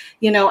 And,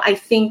 I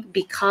think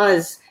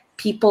because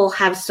people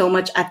have so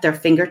much at their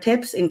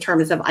fingertips in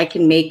terms of I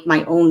can make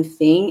my own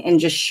thing and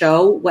just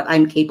show what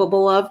I'm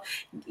capable of,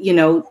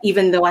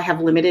 even though I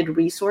have limited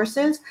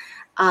resources.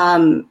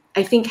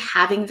 I think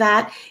having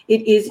that,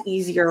 it is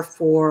easier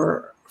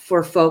for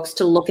folks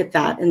to look at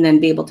that and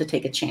then be able to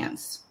take a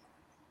chance.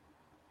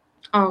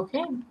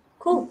 Okay,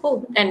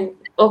 cool. And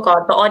oh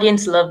God, the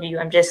audience love you.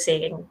 I'm just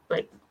saying,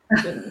 like,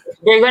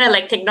 they're gonna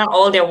like take down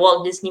all their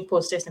Walt Disney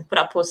posters and put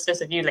up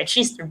posters of you. Like,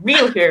 she's the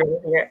real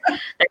hero here.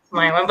 That's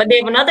my one. But they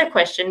have another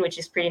question, which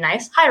is pretty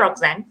nice. Hi,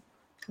 Roxanne.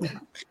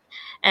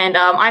 And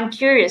I'm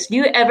curious, do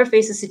you ever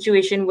face a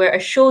situation where a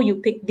show you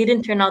picked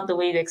didn't turn out the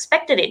way you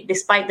expected it,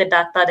 despite the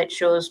data that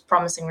shows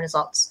promising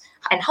results?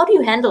 And how do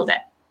you handle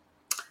that?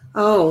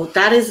 Oh,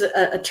 that is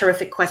a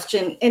terrific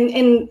question.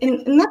 And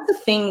that's the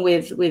thing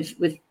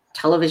with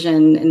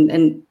television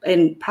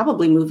and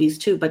probably movies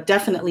too, but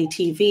definitely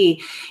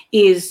TV,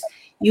 is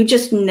you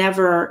just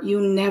never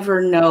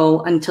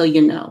know until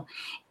you know.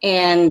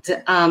 And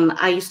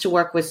I used to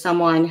work with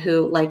someone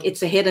who, like,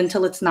 it's a hit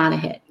until it's not a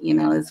hit,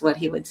 is what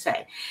he would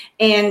say.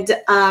 And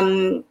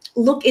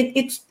look,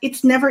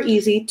 it's never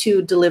easy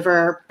to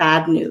deliver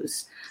bad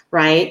news,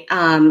 right?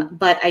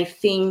 But I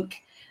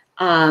think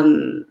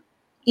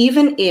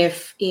even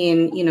if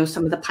in,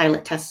 some of the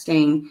pilot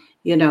testing,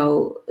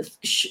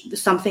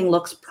 something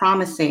looks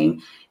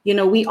promising,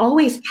 we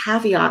always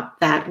caveat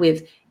that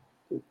with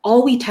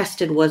all we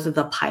tested was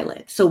the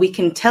pilot. So we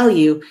can tell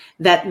you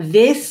that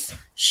this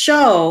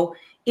show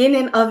in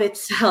and of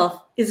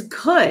itself is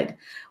good.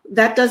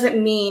 That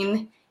doesn't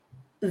mean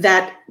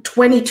that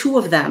 22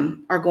 of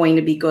them are going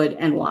to be good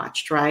and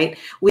watched, right?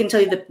 We can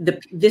tell you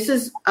that this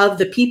is of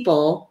the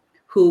people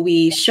who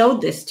we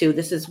showed this to,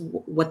 this is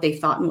what they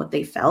thought and what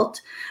they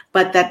felt,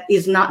 but that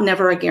is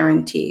never a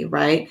guarantee,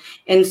 right?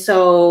 And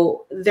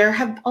so there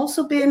have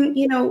also been,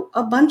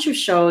 a bunch of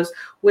shows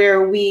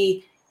where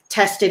we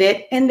tested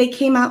it and they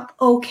came out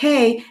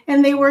okay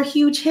and they were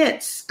huge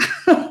hits.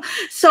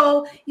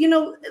 So,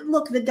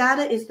 look, the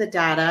data is the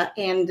data,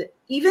 and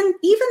even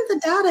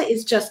the data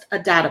is just a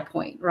data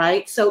point,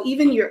 right? So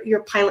even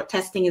your pilot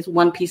testing is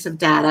one piece of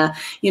data.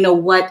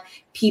 What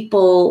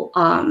people,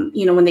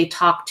 when they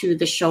talk to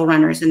the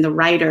showrunners and the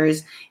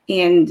writers,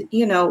 and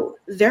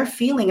their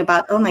feeling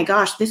about, oh my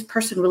gosh, this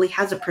person really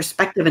has a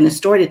perspective and a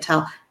story to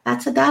tell.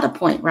 That's a data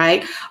point,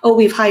 right? Oh,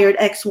 we've hired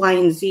X, Y,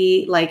 and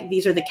Z. Like,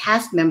 these are the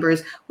cast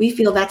members. We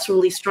feel that's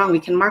really strong. We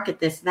can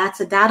market this. That's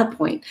a data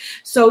point.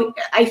 So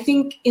I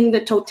think in the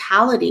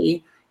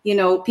totality,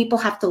 people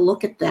have to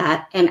look at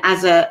that, and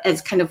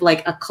as kind of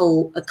like a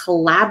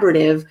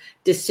collaborative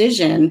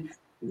decision,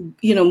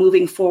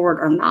 moving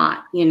forward or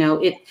not.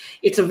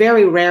 It's a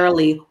very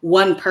rarely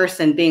one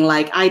person being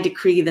like, I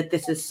decree that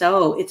this is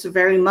so. It's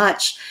very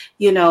much,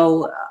 a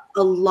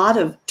lot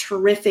of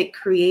terrific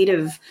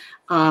creative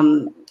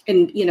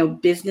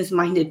and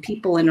business-minded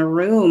people in a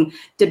room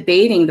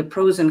debating the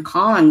pros and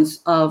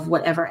cons of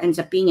whatever ends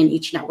up being in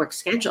each network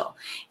schedule.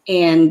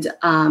 And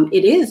a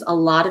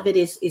lot of it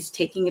is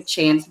taking a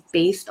chance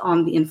based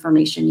on the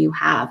information you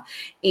have.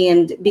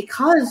 And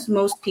because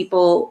most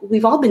people,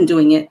 we've all been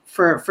doing it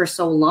for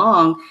so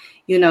long,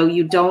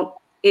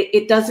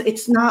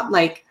 it's not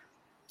like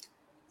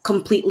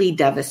completely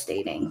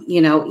devastating.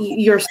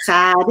 You're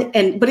sad,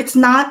 but it's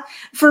not,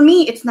 for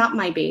me, it's not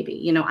my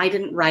baby. I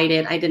didn't write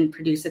it, I didn't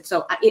produce it,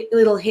 so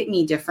it'll hit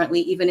me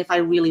differently, even if I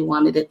really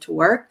wanted it to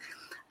work.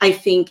 I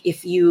think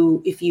if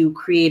you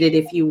created,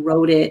 if you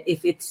wrote it,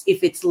 if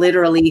it's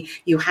literally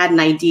you had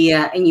an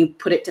idea and you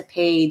put it to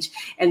page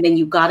and then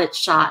you got it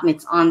shot and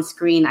it's on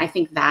screen, I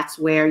think that's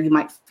where you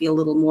might feel a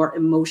little more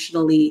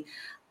emotionally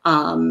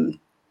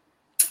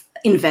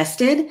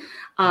invested.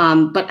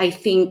 But I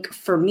think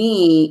for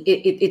me,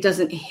 it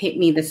doesn't hit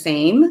me the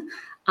same.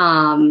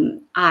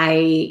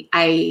 I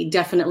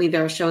definitely,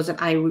 there are shows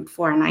that I root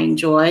for and I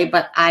enjoy,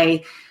 but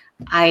I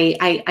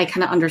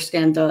kind of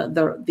understand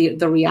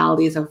the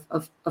realities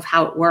of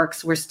how it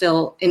works. We're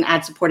still in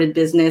ad-supported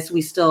business.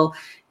 We still,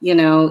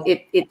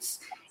 it's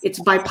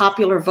by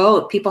popular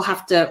vote. People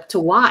have to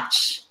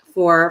watch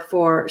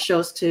for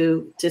shows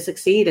to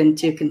succeed and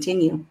to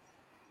continue.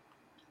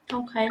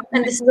 Okay.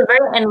 And this is a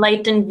very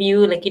enlightened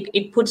view. Like,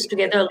 it puts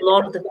together a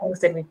lot of the things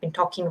that we've been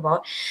talking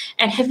about.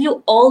 And have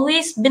you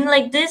always been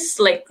like this?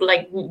 Like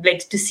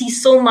to see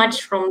so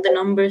much from the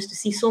numbers, to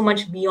see so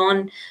much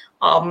beyond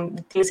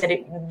things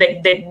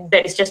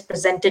that is just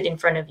presented in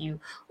front of you?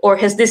 Or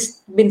has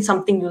this been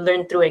something you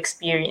learned through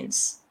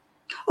experience?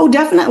 Oh,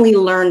 definitely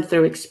learned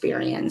through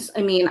experience.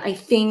 I mean, I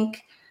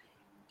think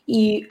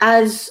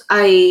as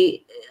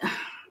I,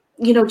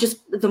 just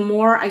the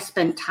more I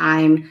spend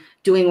time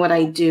doing what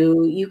I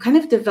do, you kind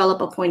of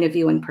develop a point of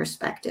view and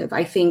perspective.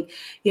 I think,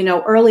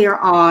 earlier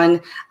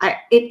on,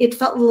 it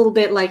felt a little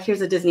bit like,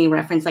 here's a Disney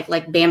reference,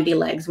 like Bambi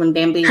legs, when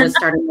Bambi was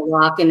starting to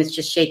walk and it's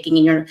just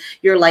shaking, and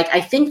you're like, I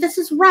think this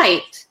is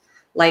right.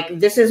 Like,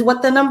 this is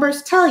what the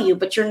numbers tell you,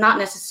 but you're not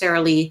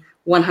necessarily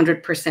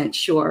 100%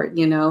 sure,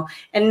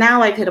 And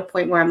now I've hit a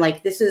point where I'm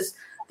like, this is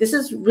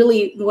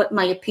really what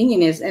my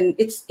opinion is. And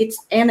it's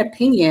an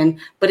opinion,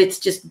 but it's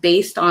just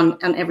based on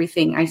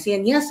everything I see.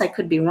 And yes, I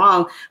could be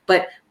wrong,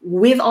 but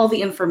with all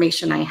the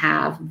information I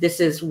have, this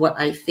is what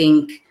I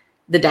think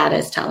the data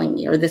is telling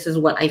me, or this is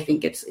what I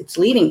think it's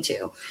leading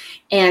to.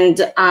 And,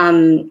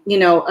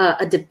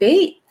 a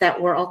debate that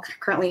we're all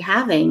currently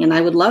having, and I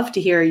would love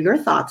to hear your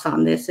thoughts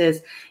on this,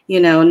 is,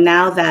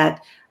 now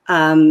that,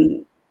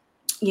 that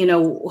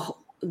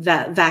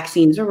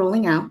vaccines are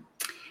rolling out,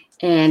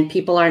 and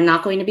people are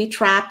not going to be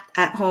trapped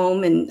at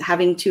home and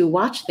having to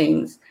watch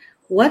things,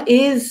 what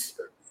is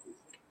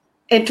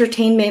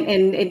entertainment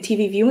and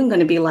TV viewing going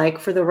to be like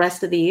for the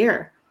rest of the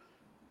year,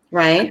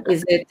 right?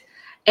 Is it,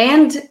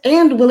 and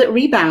will it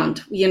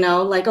rebound?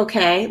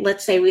 Okay,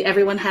 let's say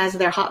everyone has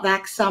their hot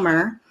vax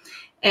summer,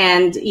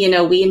 and,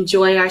 we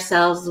enjoy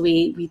ourselves.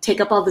 We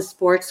take up all the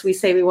sports we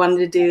say we wanted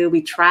to do.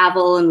 We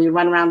travel and we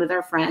run around with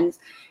our friends.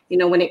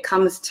 When it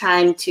comes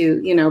time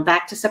to,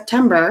 back to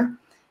September,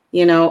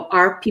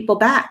 are people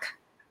back?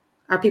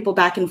 Are people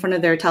back in front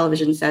of their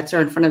television sets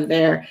or in front of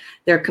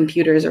their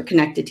computers or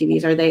connected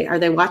TVs? Are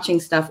they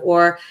watching stuff,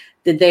 or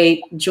did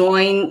they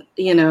join,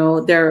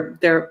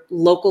 their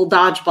local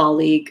dodgeball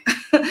league?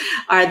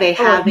 Are they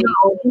having?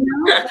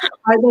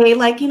 Are they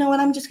like, what?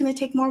 I'm just going to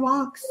take more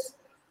walks.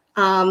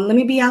 Let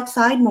me be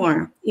outside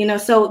more.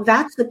 So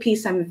that's the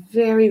piece I'm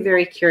very,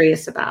 very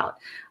curious about.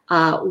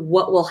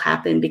 What will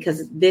happen,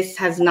 because this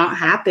has not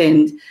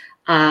happened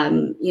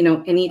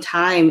any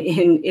time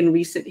in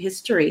recent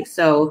history.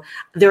 So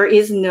there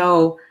is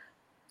no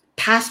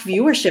past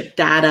viewership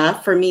data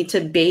for me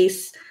to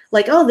base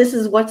like, oh, this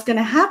is what's going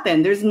to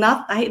happen. There's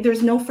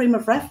no frame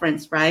of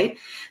reference, right?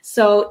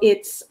 So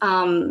it's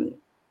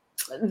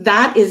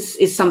that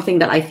is something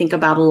that I think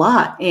about a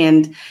lot,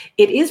 and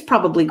it is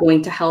probably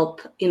going to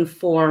help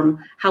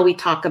inform how we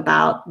talk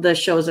about the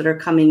shows that are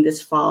coming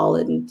this fall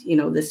and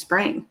this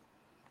spring.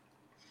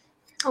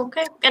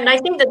 Okay, and I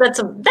think that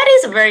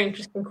is a very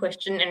interesting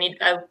question, and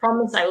I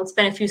promise I will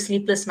spend a few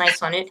sleepless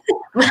nights on it.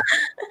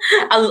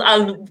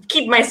 I'll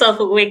keep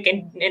myself awake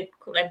and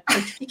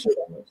thinking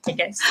on it, I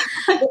guess.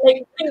 But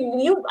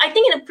I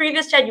think in a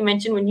previous chat you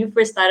mentioned when you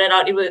first started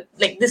out, it was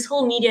like this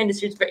whole media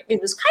industry.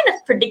 It was kind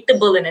of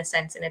predictable in a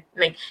sense, and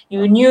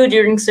you knew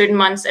during certain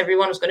months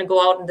everyone was going to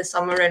go out in the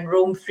summer and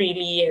roam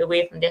freely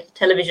away from their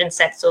television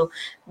set. So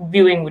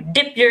viewing would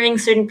dip during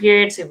certain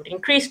periods, it would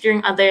increase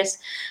during others.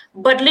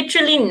 But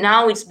literally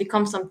now it's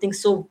become something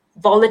so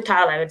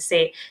volatile, I would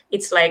say.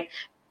 It's like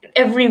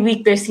every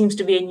week there seems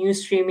to be a new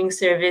streaming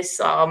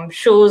service.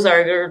 Shows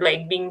are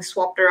like being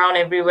swapped around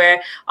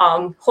everywhere.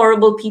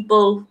 Horrible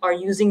people are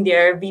using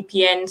their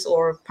VPNs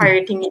or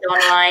pirating it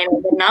online.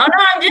 No,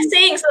 I'm just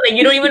saying. So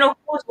you don't even know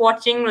who's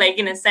watching.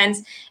 In a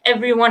sense,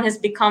 everyone has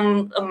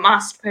become a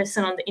masked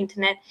person on the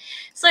internet.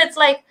 So it's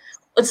like,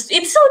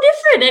 it's so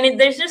different, and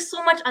there's just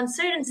so much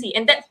uncertainty,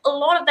 and that a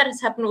lot of that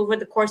has happened over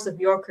the course of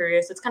your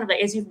career. So it's kind of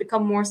like as you've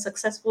become more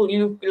successful,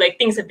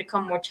 things have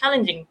become more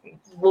challenging,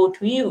 woe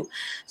to you.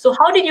 So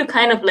how did you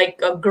kind of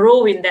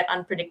grow in that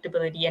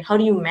unpredictability, and how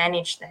do you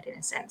manage that in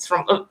a sense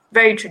from a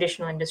very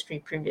traditional industry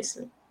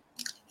previously?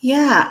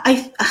 Yeah,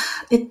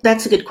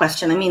 that's a good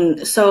question. I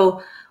mean,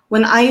 so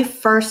when I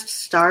first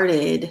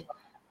started,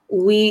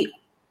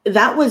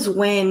 that was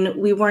when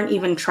we weren't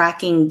even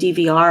tracking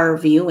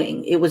DVR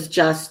viewing. It was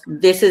just,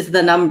 this is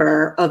the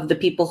number of the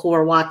people who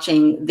are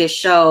watching this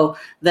show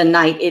the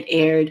night it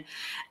aired.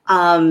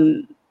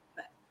 And,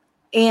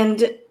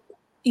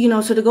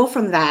 so to go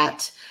from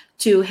that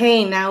to,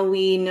 hey, now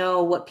we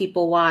know what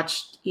people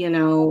watched,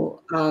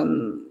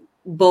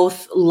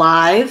 both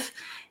live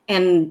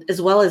and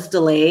as well as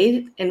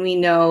delayed. And we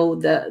know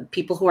the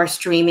people who are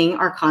streaming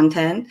our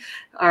content,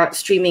 are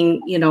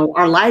streaming,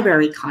 our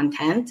library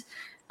content.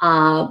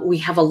 We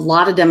have a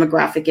lot of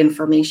demographic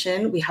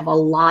information. We have a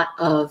lot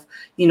of,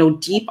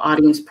 deep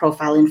audience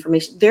profile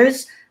information.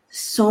 There's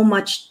so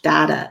much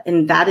data,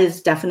 and that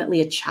is definitely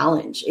a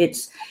challenge.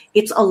 It's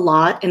a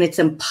lot, and it's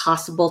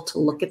impossible to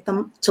look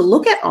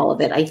at all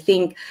of it. I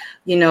think,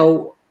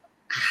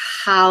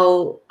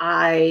 how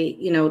I,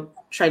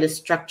 try to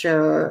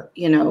structure,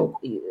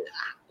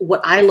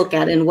 what I look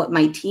at and what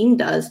my team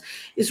does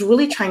is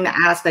really trying to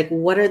ask,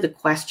 what are the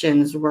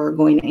questions we're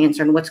going to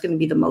answer and what's going to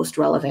be the most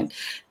relevant?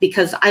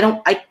 Because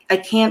I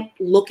can't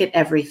look at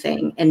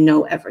everything and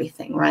know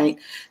everything, right?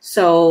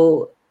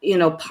 So,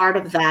 part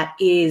of that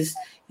is,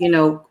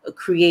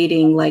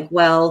 creating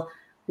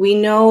We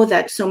know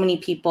that so many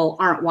people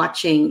aren't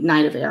watching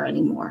night of air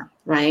anymore,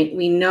 right?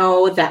 We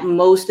know that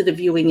most of the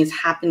viewing is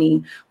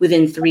happening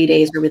within 3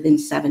 days or within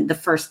the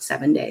first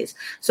 7 days.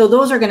 So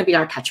those are going to be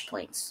our touch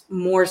points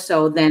more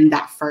so than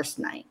that first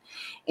night.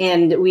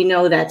 And we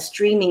know that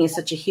streaming is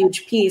such a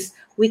huge piece.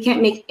 We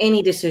can't make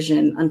any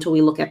decision until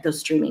we look at those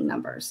streaming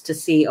numbers to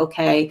see,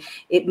 okay,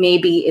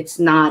 it's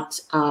not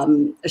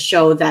a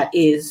show that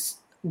is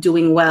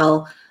doing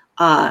well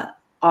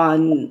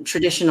on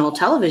traditional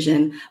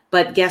television,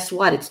 but guess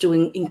what? It's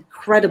doing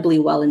incredibly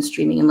well in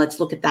streaming. And let's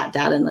look at that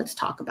data and let's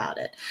talk about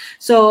it.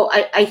 So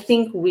I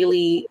think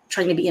really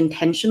trying to be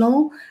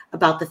intentional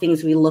about the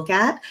things we look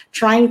at,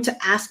 trying to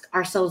ask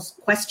ourselves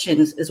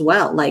questions as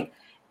well, like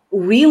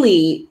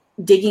really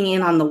digging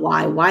in on the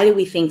why. Why do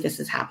we think this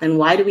has happened?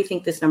 Why do we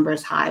think this number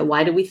is high?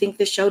 Why do we think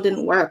this show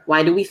didn't work?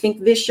 Why do we think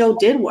this show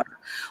did work?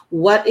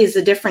 What is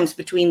the difference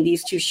between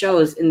these two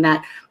shows in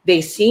that they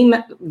seem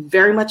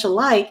very much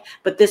alike,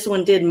 but this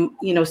one did,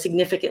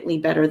 significantly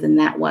better than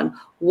that one?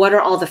 What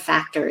are all the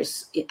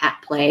factors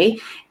at play?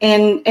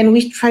 And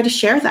we try to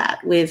share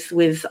that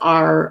with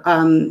our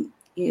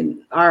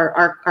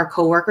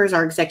coworkers,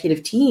 our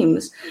executive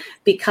teams,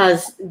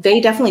 because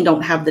they definitely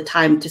don't have the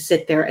time to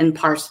sit there and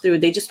parse through.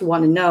 They just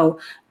want to know,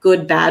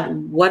 good,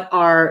 bad, what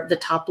are the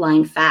top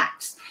line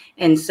facts?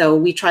 And so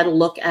we try to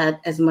look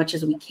at as much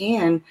as we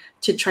can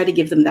to try to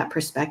give them that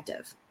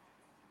perspective.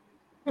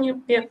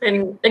 Yep.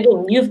 And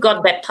again, you've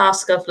got that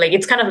task of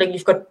it's kind of like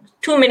you've got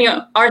too many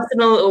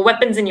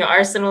weapons in your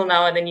arsenal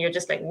now, and then you're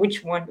just like,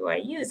 which one do I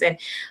use? And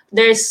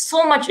there's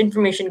so much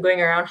information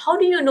going around. How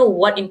do you know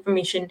what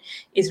information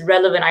is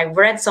relevant? I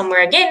read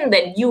somewhere again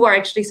that you are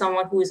actually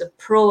someone who is a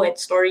pro at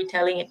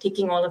storytelling and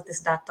taking all of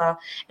this data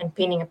and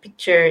painting a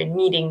picture in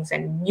meetings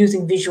and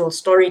using visual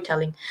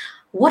storytelling.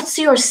 What's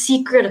your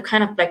secret of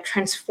kind of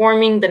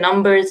transforming the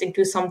numbers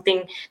into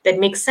something that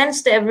makes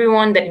sense to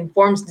everyone, that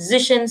informs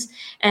decisions,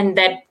 and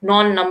that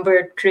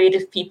non-numbered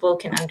creative people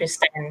can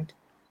understand?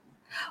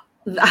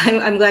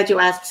 I'm glad you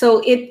asked.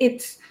 So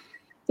it's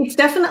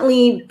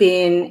definitely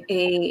been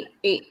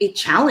a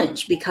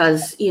challenge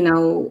because,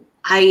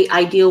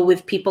 I deal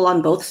with people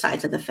on both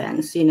sides of the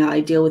fence.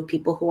 I deal with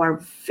people who are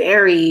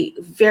very,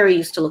 very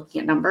used to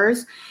looking at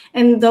numbers,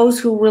 and those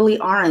who really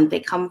aren't. They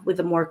come with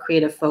a more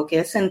creative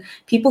focus, and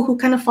people who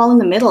kind of fall in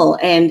the middle.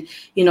 And,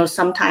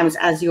 sometimes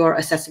as you're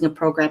assessing a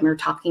program, you're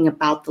talking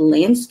about the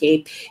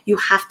landscape, you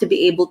have to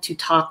be able to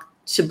talk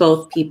to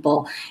both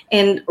people.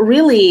 And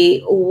really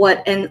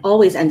what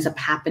always ends up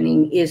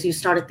happening is you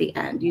start at the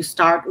end. You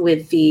start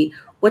with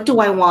what do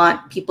I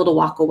want people to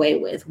walk away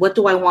with? What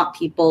do I want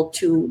people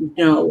to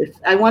know?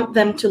 I want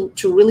them to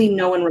really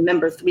know and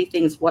remember 3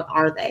 things. What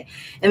are they?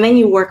 And then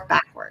you work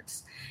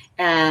backwards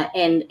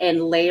and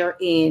layer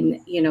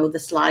in, the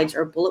slides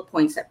or bullet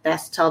points that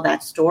best tell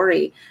that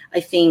story. I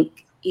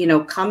think,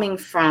 coming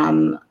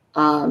from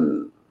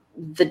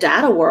the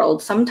data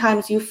world,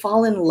 sometimes you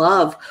fall in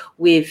love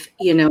with,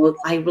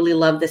 I really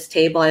love this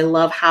table. I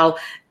love how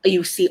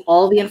you see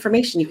all the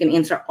information. You can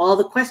answer all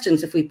the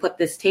questions. If we put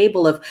this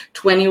table of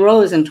 20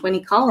 rows and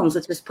 20 columns,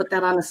 let's just put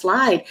that on a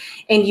slide.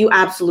 And you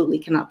absolutely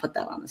cannot put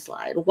that on a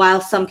slide. While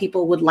some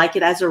people would like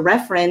it as a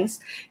reference,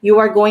 you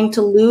are going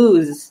to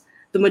lose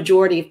the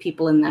majority of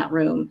people in that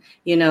room.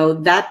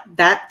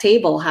 That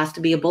table has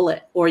to be a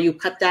bullet, or you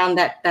cut down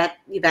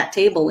that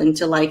table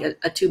into like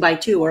a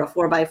 2x2 or a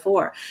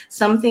 4x4,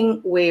 something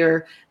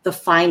where the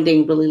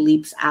finding really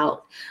leaps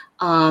out.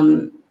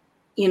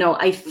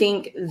 I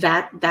think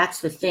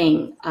that's the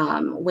thing.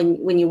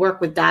 When you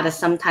work with data,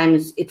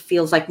 sometimes it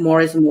feels like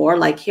more is more.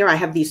 Like, here, I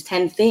have these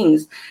 10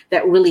 things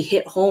that really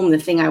hit home the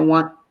thing I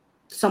want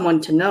someone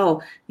to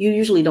know. You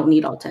usually don't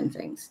need all 10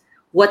 things.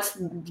 What's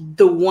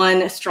the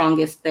one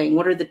strongest thing?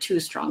 What are the 2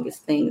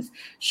 strongest things?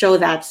 Show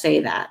that, say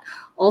that.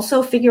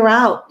 Also figure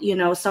out,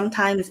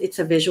 sometimes it's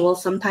a visual,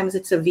 sometimes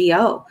it's a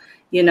VO.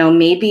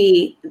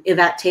 Maybe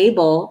that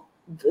table,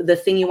 the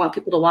thing you want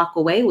people to walk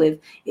away with,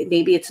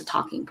 maybe it's a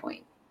talking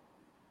point.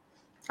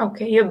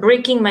 Okay, you're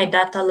breaking my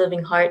data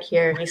loving heart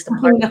here, at least the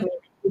part of me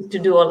to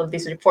do all of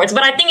these reports.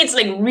 But I think it's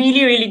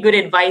really, really good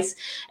advice,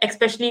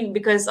 especially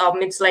because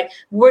it's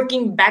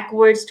working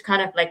backwards to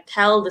kind of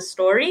tell the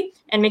story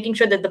and making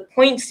sure that the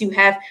points you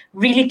have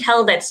really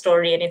tell that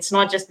story. And it's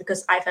not just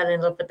because I fell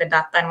in love with the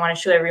data and want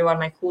to show everyone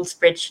my cool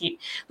spreadsheet,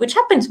 which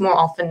happens more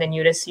often than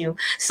you'd assume.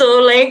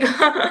 So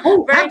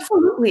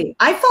absolutely.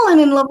 I've fallen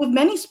in love with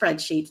many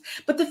spreadsheets.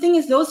 But the thing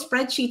is, those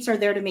spreadsheets are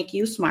there to make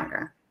you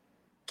smarter.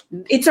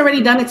 It's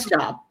already done its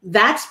job.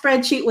 That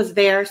spreadsheet was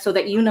there so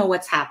that you know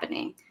what's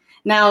happening.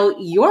 Now,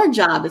 your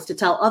job is to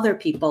tell other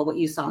people what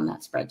you saw in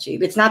that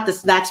spreadsheet. It's not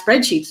that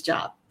spreadsheet's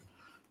job.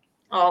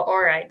 Oh,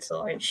 all right.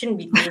 So it shouldn't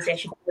be lazy. I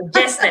should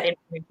suggest that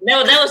information.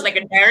 No, that was a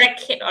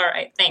direct hit. All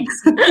right,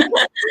 thanks.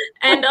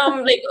 And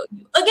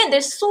again,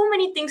 there's so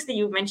many things that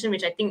you've mentioned,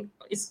 which I think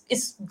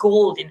is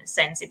gold in a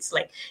sense. It's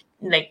like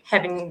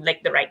having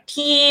the right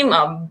team,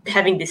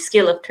 having the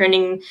skill of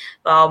turning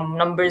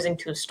numbers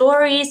into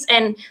stories.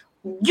 And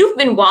you've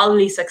been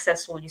wildly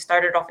successful. You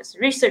started off as a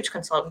research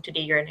consultant.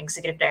 Today, you're an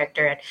executive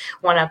director at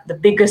one of the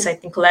biggest, I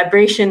think,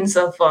 collaborations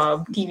of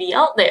TV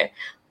out there.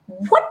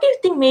 What do you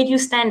think made you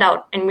stand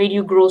out and made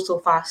you grow so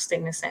fast,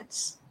 in a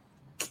sense?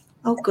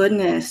 Oh,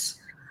 goodness.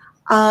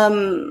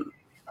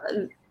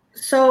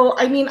 So,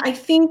 I mean, I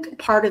think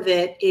part of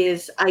it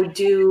is I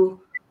do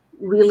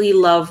really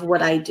love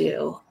what I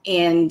do.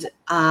 And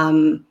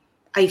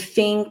I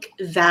think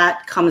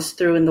that comes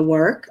through in the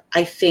work.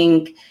 I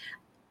think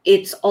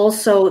it's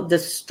also the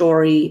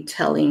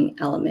storytelling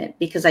element,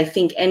 because I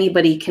think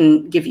anybody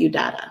can give you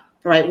data,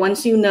 right?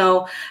 Once you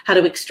know how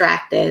to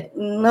extract it,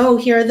 no,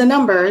 here are the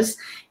numbers,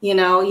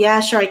 yeah,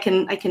 sure, I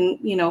can,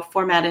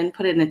 format it and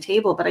put it in a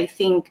table. But I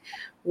think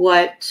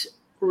what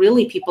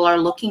really people are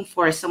looking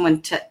for is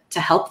someone to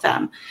help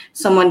them,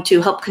 someone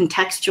to help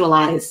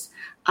contextualize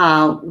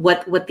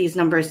what these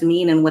numbers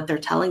mean and what they're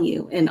telling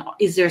you. And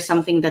is there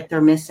something that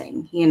they're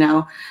missing?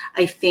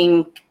 I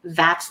think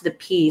that's the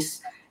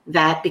piece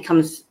that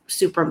becomes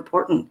super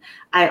important.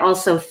 I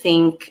also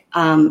think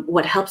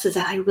what helps is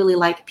that I really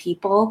like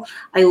people.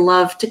 I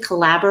love to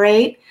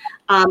collaborate.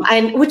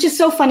 Which is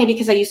so funny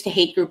because I used to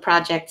hate group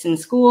projects in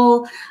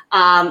school.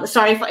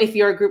 Sorry if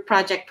you're a group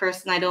project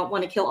person. I don't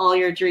want to kill all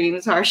your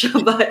dreams, Harsha,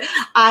 but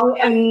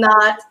I'm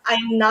not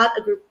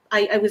a group.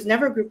 I was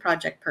never a group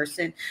project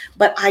person,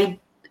 but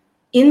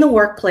in the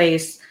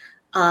workplace,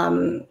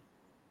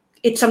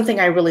 it's something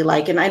I really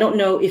like. And I don't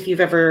know if you've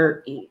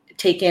ever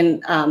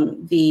taken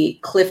the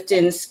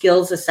Clifton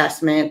Skills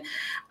Assessment,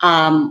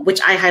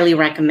 which I highly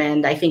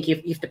recommend. I think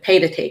you have to pay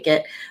to take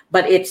it,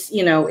 but it's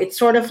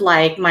sort of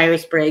like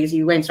Myers-Briggs.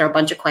 You answer a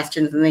bunch of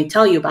questions and they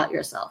tell you about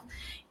yourself.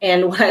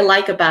 And what I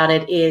like about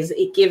it is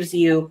it gives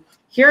you,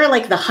 here are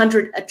like the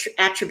 100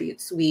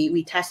 attributes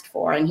we test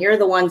for, and here are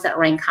the ones that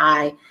rank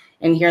high,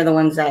 and here are the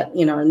ones that,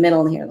 are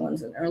middle, and here are the ones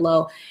that are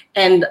low.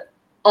 And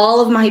all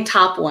of my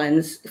top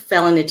ones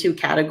fell into two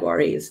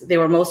categories. They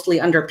were mostly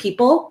under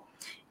people,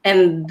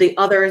 and the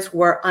others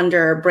were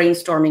under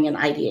brainstorming and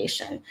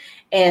ideation.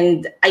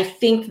 And I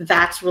think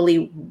that's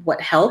really what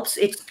helps.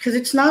 It's because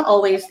it's not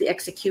always the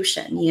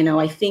execution.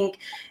 I think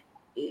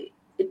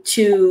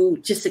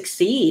to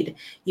succeed,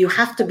 you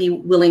have to be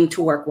willing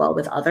to work well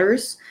with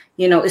others,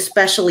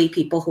 especially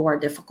people who are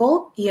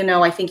difficult.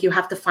 I think you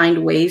have to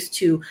find ways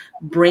to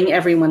bring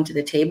everyone to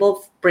the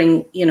table,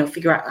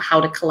 figure out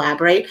how to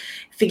collaborate,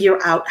 figure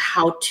out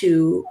how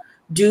to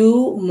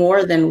do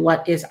more than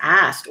what is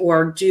asked,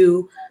 or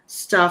do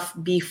stuff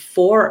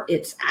before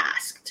it's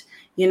asked,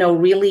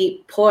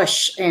 really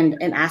push and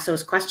ask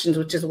those questions,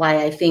 which is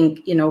why I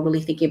think,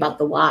 really thinking about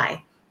the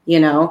why,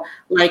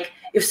 like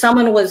if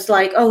someone was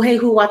like, oh, hey,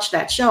 who watched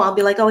that show? I'll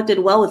be like, oh, it did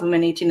well with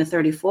women 18 to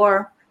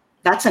 34.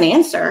 That's an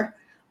answer.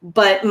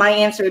 But my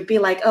answer would be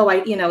like, oh,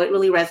 it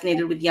really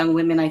resonated with young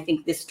women. I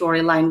think this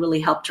storyline really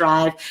helped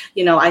drive,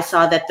 I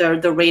saw that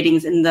the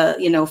ratings in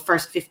the,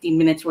 first 15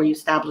 minutes where you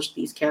established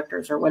these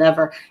characters or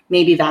whatever,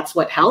 maybe that's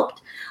what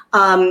helped.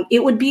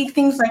 It would be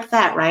things like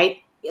that, right?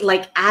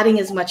 Like adding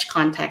as much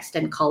context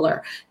and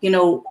color,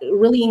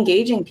 really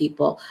engaging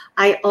people.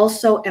 I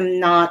also am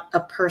not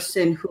a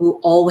person who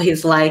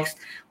always likes,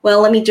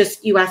 well,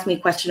 you asked me a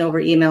question over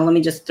email, let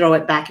me just throw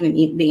it back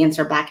in the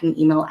answer back in an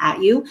email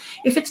at you.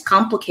 If it's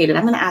complicated,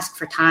 I'm going to ask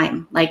for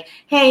time. Like,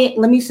 hey,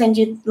 I'm working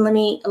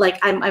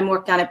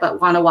on it,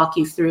 but want to walk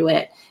you through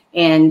it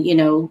and,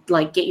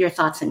 get your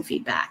thoughts and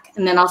feedback.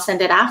 And then I'll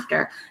send it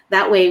after.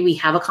 That way we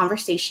have a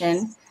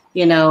conversation.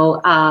 They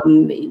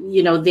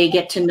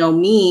get to know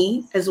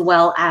me as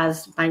well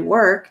as my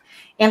work,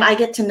 and I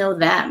get to know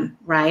them,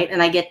 right?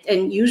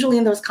 And usually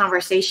in those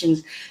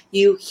conversations,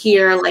 you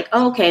hear like,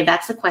 oh, okay,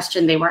 that's the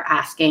question they were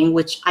asking,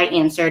 which I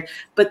answered,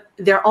 but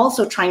they're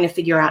also trying to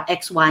figure out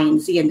X, Y,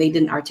 and Z, and they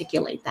didn't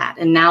articulate that.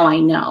 And now I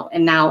know,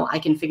 and now I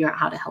can figure out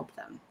how to help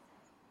them.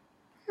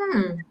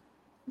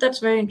 That's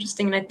very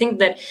interesting. And I think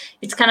that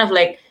it's kind of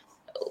like,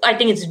 I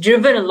think it's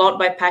driven a lot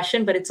by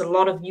passion, but it's a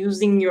lot of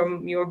using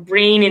your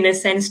brain in a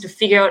sense to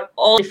figure out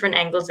all different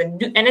angles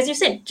and as you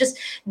said, just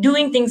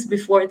doing things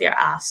before they're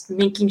asked,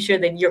 making sure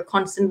that you're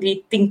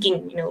constantly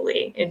thinking in a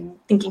way and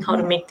thinking how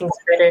to make things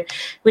better,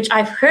 which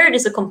I've heard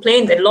is a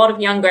complaint that a lot of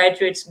young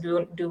graduates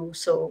don't do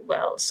so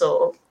well.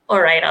 So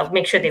all right, I'll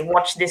make sure they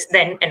watch this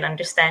then and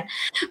understand.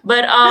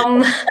 But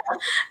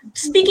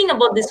speaking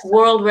about this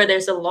world where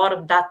there's a lot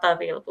of data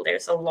available,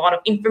 there's a lot of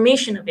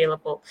information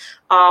available.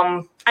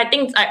 I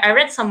think I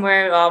read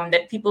somewhere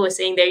that people were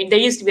saying there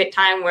used to be a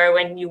time where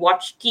when you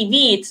watch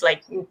TV, it's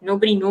like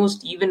nobody knows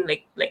to even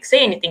like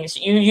say anything. So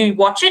you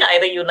watch it,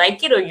 either you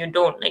like it or you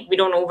don't. Like we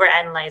don't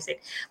overanalyze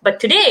it. But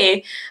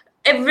today,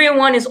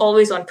 everyone is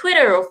always on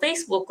Twitter or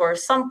Facebook or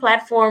some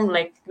platform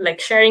like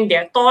sharing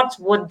their thoughts,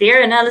 what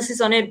their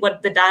analysis on it,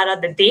 what the data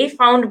that they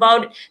found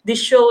about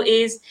this show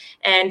is.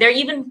 And there are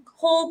even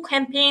whole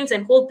campaigns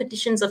and whole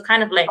petitions of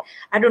kind of like,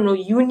 I don't know,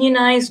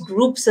 unionized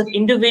groups of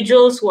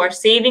individuals who are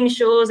saving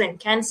shows and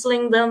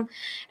canceling them.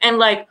 And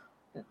like,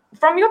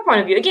 from your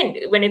point of view, again,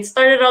 when it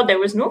started out, there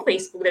was no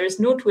Facebook, there was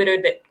no Twitter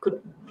that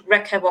could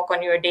wreak havoc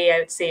on your day, I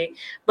would say.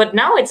 But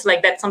now it's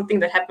like that's something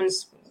that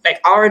happens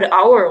like hour to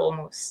hour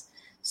almost.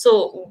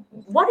 So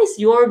what is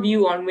your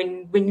view on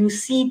when you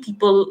see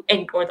people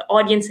or the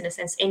audience, in a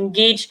sense,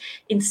 engage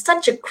in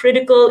such a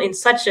critical, in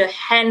such a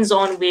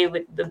hands-on way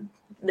with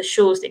the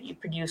shows that you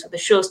produce, or the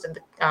shows that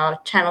the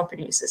channel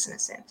produces, in a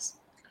sense?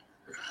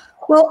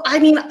 Well, I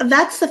mean,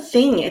 that's the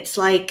thing. It's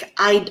like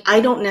I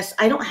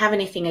don't have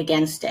anything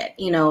against it.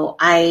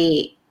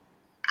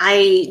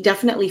 I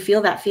definitely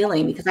feel that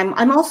feeling because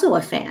I'm also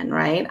a fan,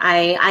 right?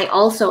 I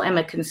also am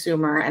a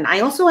consumer, and I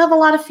also have a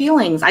lot of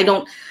feelings.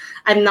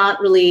 I'm not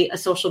really a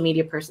social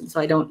media person, so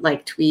I don't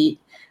like tweet,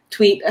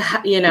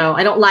 I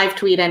don't live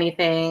tweet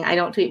anything. I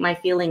don't tweet my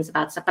feelings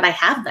about stuff, but I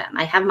have them.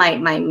 I have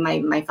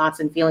my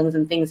thoughts and feelings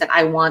and things that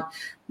I want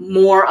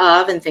more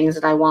of and things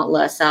that I want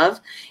less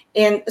of.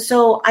 And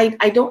so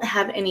I don't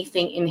have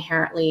anything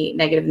inherently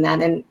negative in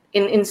that. And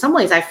in some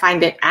ways, I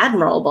find it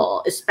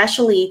admirable,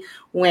 especially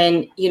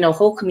when,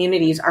 whole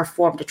communities are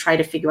formed to try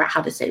to figure out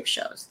how to save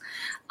shows.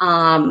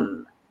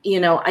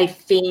 I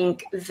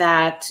think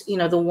that,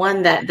 the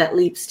one that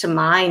leaps to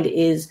mind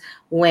is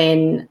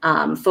when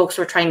folks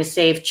were trying to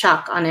save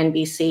Chuck on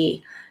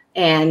NBC,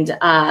 and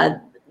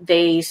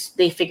they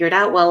figured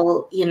out,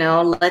 well,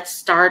 let's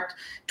start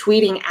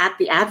tweeting at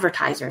the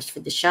advertisers for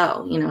the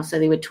show, so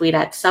they would tweet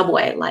at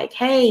Subway like,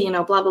 hey,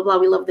 blah, blah, blah,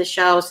 we love the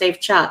show, save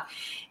Chuck,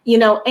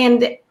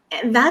 and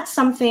that's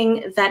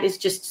something that is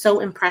just so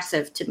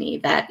impressive to me,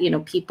 that,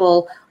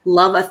 people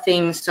love a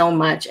thing so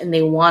much and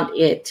they want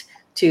it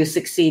to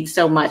succeed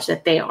so much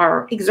that they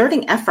are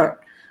exerting effort,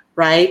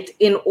 right,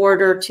 in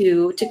order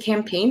to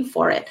campaign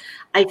for it.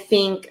 I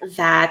think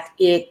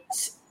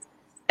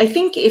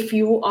if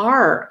you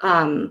are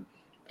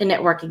a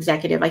network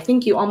executive, I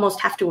think you almost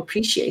have to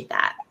appreciate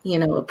that,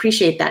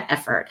 appreciate that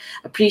effort,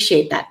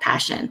 appreciate that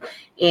passion.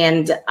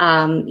 And,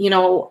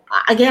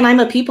 again, I'm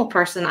a people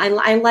person.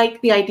 I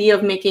like the idea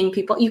of making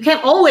people, you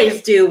can't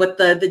always do what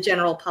the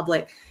general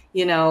public,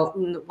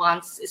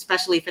 wants,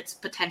 especially if it's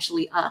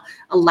potentially a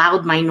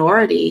loud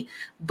minority.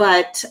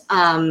 But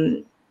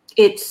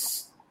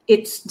it's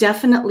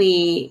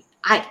definitely,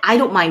 I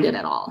don't mind it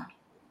at all.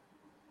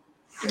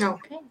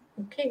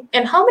 Okay.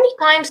 And how many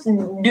times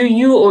do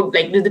you, or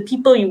like, do the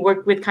people you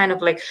work with kind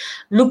of like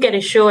look at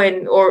a show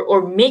and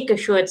or make a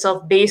show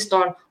itself based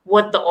on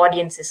what the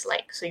audience is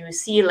like? So you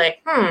see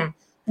like,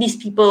 these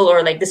people,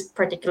 or like this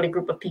particular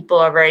group of people,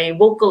 are very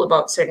vocal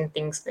about certain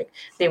things. Like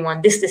they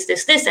want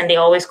this, and they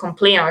always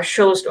complain our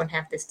shows don't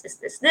have this.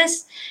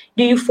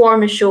 Do you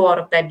form a show out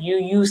of that? Do you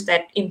use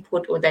that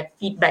input or that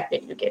feedback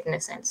that you get, in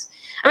a sense?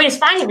 I mean, it's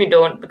fine if you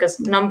don't, because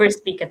numbers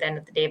speak at the end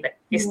of the day, but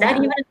is that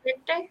even a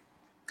factor?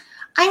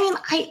 I mean,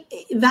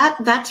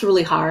 that's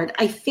really hard.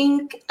 I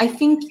think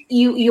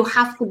you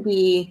have to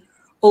be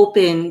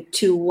open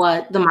to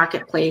what the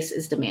marketplace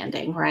is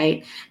demanding,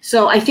 right?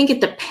 So I think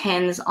it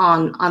depends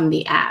on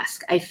the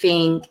ask. I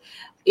think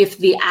if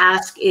the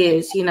ask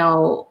is, we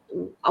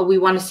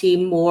want to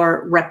see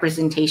more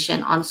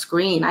representation on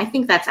screen, I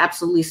think that's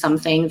absolutely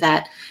something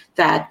that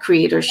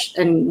creators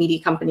and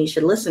media companies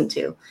should listen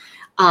to.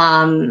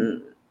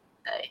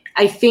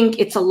 I think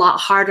it's a lot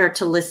harder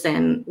to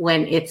listen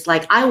when it's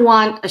like, I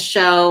want a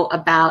show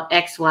about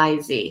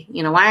XYZ.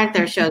 Why aren't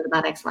there shows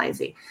about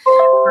XYZ?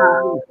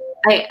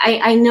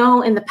 I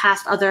know in the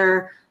past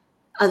there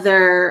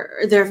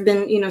have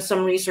been,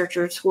 some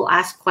researchers who will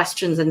ask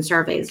questions in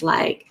surveys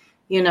like,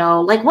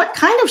 like, what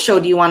kind of show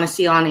do you want to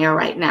see on air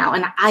right now?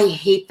 And I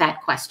hate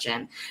that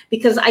question,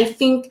 because I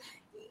think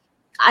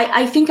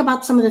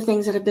about some of the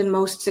things that have been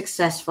most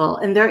successful,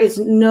 and there is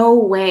no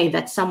way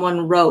that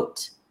someone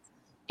wrote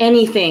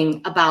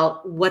anything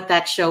about what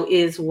that show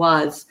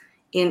was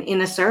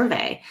in a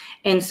survey.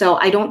 And so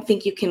I don't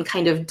think you can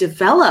kind of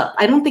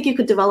I don't think you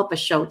could develop a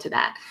show to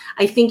that.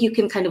 I think you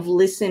can kind of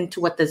listen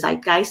to what the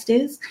zeitgeist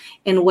is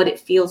and what it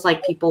feels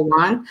like people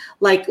want.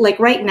 Like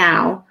right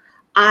now,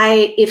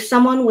 if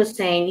someone was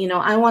saying,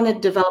 I want to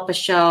develop a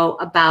show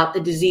about a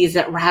disease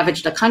that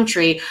ravaged a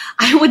country,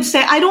 I would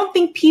say, I don't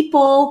think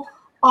people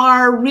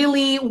are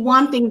really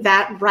wanting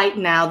that right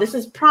now. This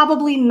is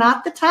probably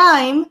not the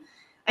time.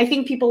 I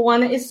think people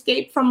want to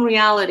escape from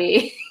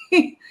reality.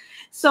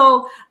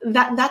 So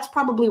that's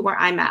probably where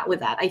I'm at with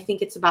that. I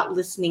think it's about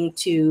listening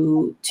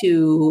to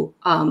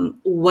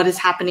what is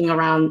happening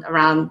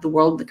around the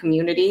world, the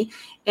community,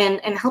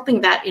 and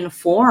helping that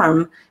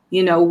inform,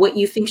 what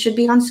you think should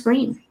be on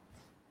screen.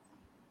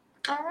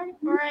 All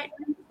right.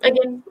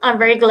 Again, I'm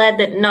very glad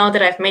that now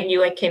that I've met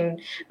you, I can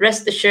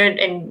rest assured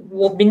and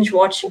binge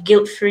watch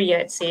guilt-free,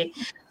 I'd say,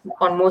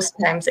 on most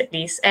times at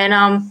least. And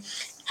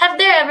have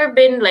there ever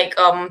been like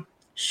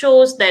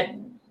shows that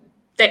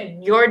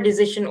your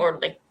decision, or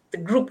like the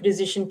group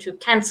decision to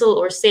cancel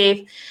or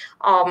save,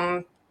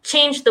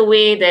 changed the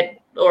way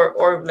that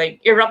or like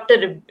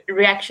erupted a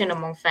reaction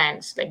among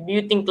fans? Like, do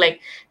you think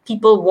like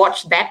people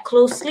watch that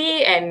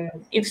closely? And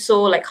if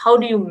so, like, how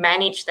do you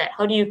manage that?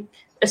 How do you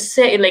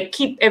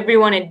keep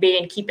everyone at bay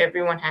and keep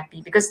everyone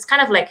happy? Because it's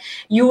kind of like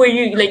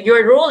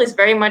your role is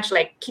very much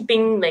like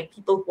keeping like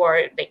people who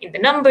are like in the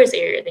numbers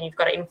area. Then you've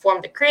got to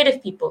inform the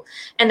creative people,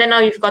 and then now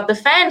you've got the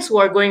fans who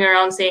are going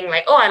around saying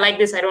like, oh, I like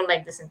this, I don't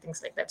like this, and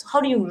things like that. So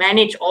how do you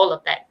manage all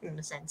of that in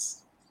a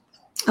sense?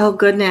 Oh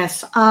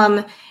goodness.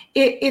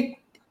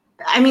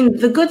 I mean,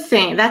 that's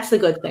the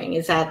good thing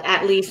is that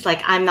at least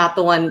like I'm not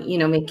the one,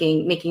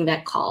 making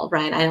that call,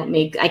 right?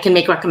 I can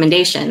make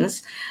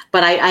recommendations,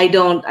 but I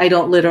don't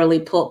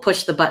literally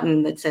push the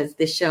button that says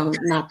this show,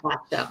 not that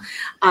show.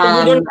 So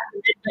you don't have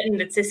a button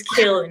that says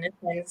kill in a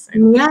sense.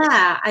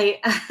 Yeah,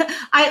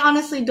 I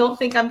honestly don't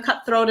think I'm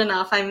cutthroat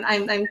enough.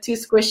 I'm too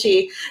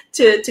squishy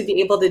to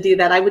be able to do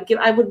that. I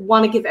would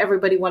want to give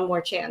everybody one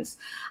more chance.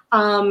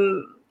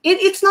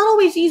 It's not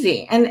always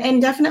easy.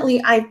 And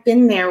definitely I've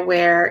been there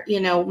where,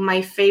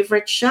 my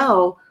favorite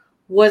show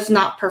was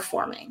not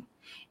performing.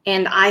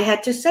 And I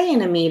had to say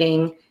in a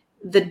meeting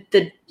that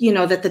the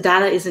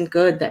data isn't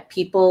good, that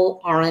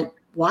people aren't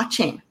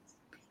watching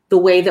the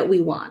way that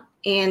we want.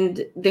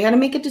 And they had to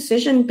make a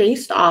decision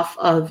based off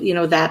of,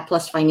 that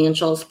plus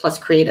financials, plus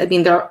creative. I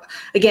mean, there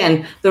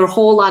are a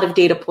whole lot of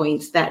data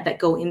points that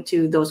go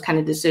into those kind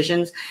of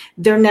decisions.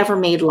 They're never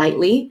made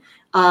lightly.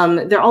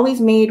 They're always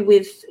made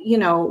with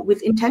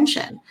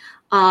intention,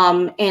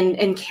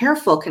 and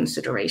careful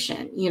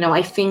consideration.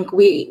 I think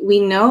we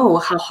know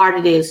how hard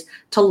it is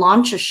to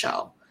launch a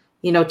show,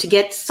 to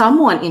get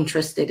someone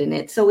interested in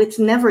it. So it's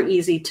never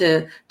easy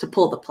to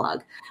pull the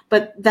plug.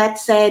 But that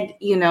said,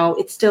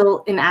 it's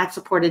still an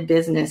ad-supported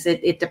business.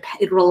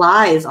 It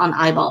relies on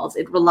eyeballs.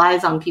 It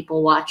relies on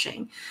people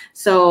watching.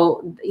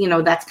 So,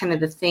 that's kind of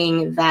the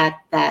thing that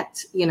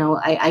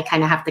I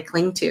kind of have to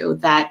cling to,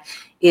 that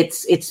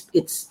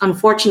it's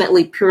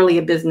unfortunately purely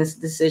a business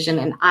decision.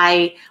 And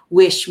I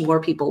wish more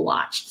people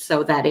watched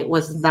so that it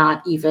was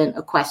not even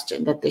a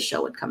question that this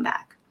show would come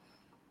back.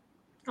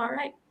 All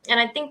right. And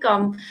I think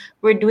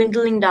we're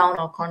dwindling down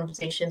our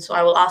conversation. So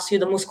I will ask you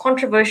the most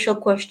controversial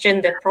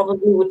question that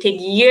probably would take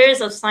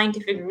years of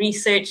scientific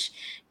research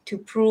to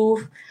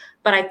prove.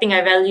 But I think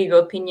I value your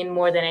opinion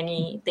more than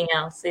anything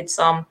else. It's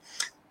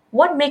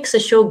what makes a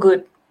show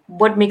good?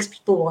 What makes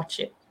people watch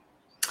it?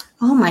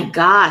 Oh my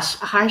gosh,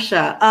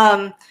 Harsha.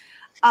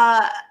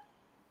 I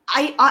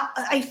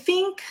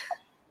think,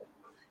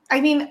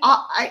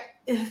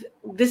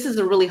 this is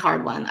a really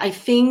hard one. I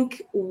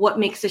think what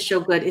makes a show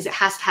good is it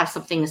has to have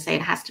something to say.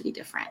 It has to be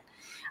different.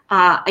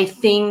 I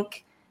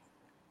think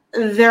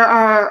there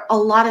are a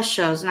lot of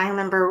shows, and I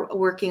remember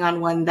working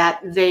on one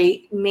that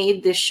they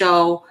made the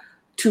show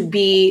to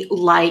be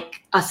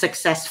like a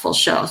successful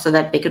show so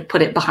that they could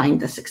put it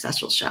behind the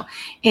successful show.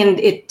 And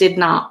it did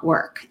not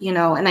work,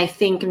 and I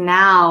think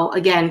now,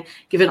 again,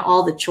 given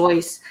all the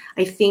choice,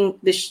 I think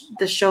the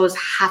shows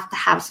have to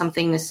have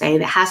something to say.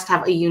 It has to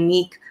have a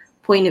unique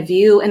point of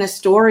view and a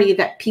story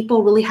that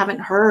people really haven't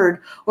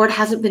heard, or it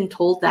hasn't been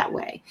told that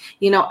way.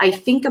 I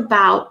think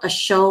about a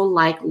show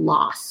like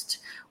Lost,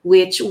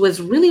 which was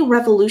really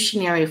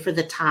revolutionary for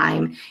the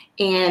time.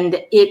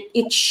 And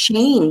it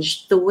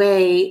changed the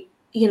way,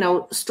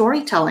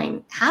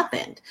 storytelling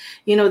happened.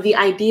 The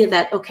idea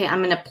that, okay,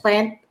 I'm going to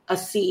plant a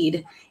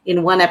seed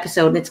in one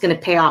episode and it's going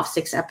to pay off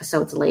 6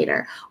 episodes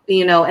later,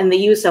 and the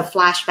use of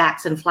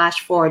flashbacks and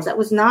flash forwards, that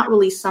was not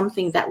really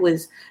something that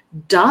was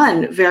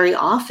done very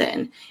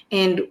often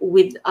and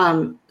with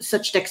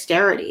such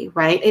dexterity,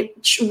 right? It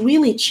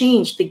really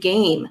changed the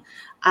game.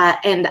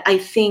 And I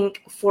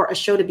think for a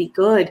show to be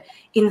good,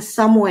 in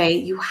some way,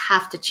 you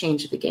have to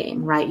change the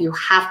game, right? You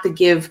have to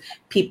give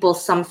people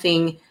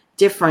something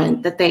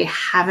different that they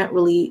haven't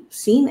really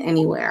seen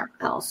anywhere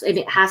else. And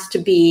it has to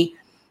be,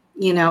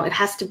 it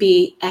has to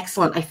be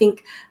excellent. I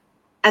think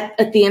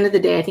at the end of the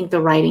day, I think the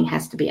writing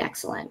has to be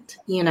excellent.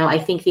 I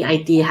think the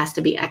idea has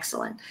to be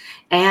excellent.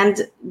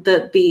 And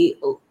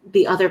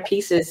the other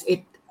pieces,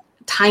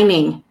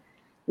 timing,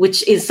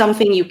 which is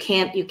something you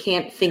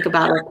can't think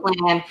about or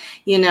plan.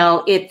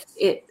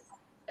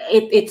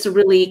 It's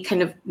really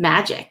kind of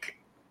magic.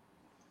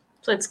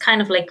 So it's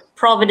kind of like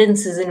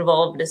Providence is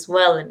involved as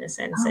well, in a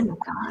sense. Oh my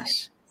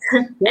gosh.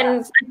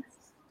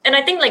 And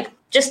I think, like,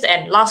 just to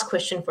end, last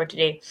question for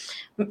today.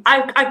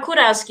 I could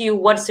ask you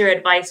what's your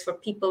advice for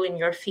people in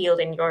your field,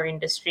 in your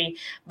industry,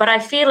 but I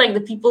feel like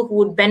the people who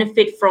would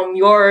benefit from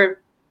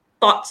your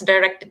thoughts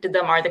directed to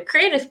them are the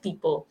creative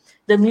people,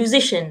 the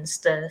musicians,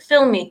 the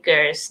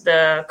filmmakers,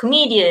 the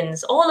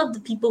comedians, all of the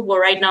people who are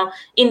right now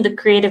in the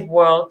creative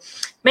world.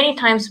 Many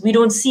times we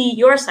don't see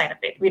your side of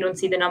it. We don't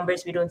see the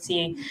numbers. We don't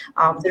see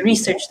the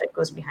research that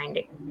goes behind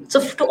it. So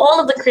to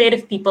all of the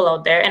creative people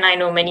out there, and I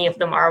know many of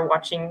them are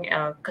watching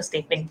because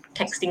they've been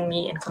texting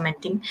me and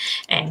commenting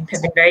and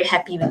have been very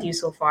happy with you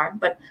so far.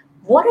 But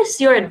what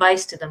is your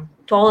advice to them,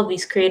 to all of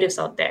these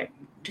creatives out there,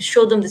 to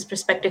show them this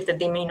perspective that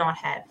they may not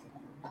have?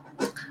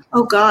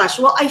 Oh gosh.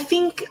 Well, I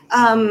think,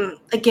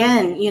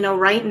 again,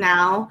 right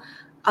now,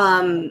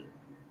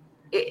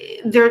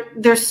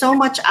 there's so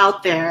much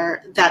out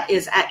there that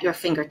is at your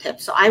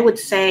fingertips. So I would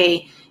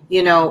say,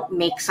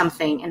 make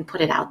something and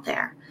put it out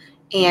there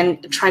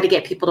and try to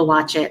get people to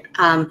watch it.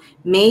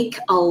 Make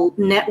a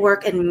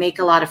network and make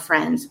a lot of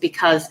friends,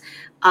 because,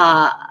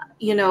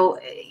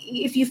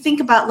 if you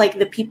think about like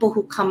the people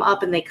who come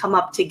up and they come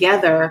up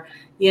together,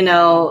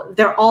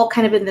 they're all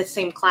kind of in the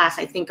same class.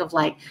 I think of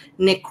like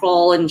Nick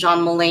Kroll and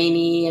John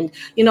Mulaney, and,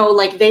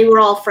 like they were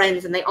all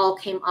friends and they all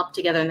came up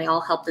together and they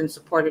all helped and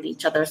supported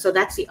each other. So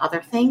that's the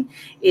other thing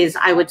is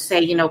I would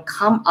say,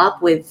 come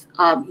up with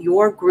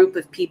your group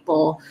of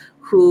people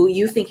who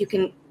you think you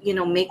can,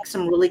 make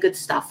some really good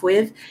stuff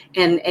with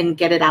and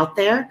get it out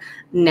there,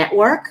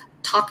 network,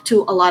 talk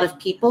to a lot of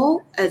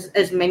people,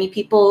 as many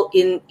people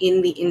in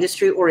the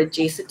industry or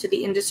adjacent to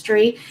the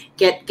industry,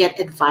 get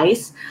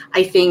advice.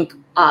 I think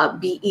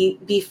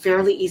be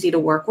fairly easy to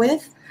work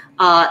with.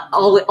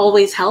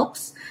 Always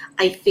helps.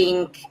 I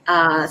think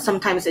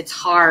sometimes it's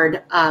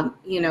hard,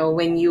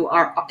 when you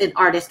are an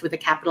artist with a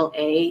capital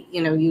A,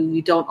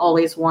 you don't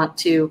always want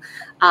to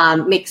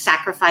make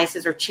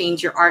sacrifices or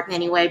change your art in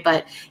any way.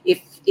 But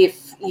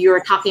if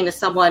you're talking to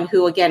someone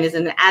who, again, is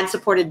in an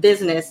ad-supported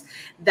business,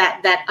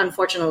 that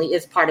unfortunately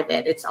is part of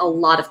it. It's a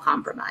lot of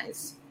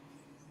compromise.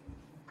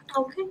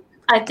 Okay.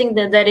 I think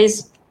that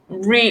is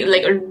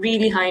like a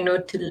really high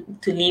note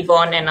to leave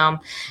on. And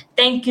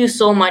thank you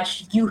so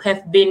much. You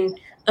have been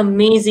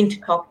amazing to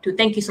talk to.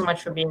 Thank you so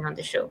much for being on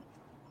the show.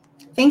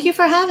 Thank you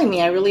for having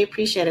me. I really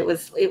appreciate it.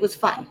 It was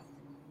fun.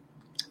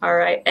 All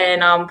right.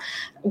 And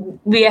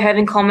we are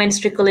having comments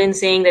trickle in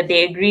saying that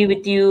they agree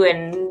with you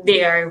and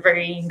they are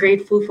very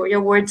grateful for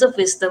your words of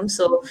wisdom.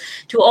 So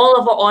to all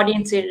of our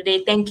audience here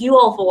today, thank you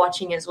all for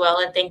watching as well.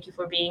 And thank you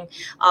for being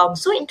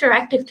so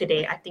interactive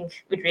today. I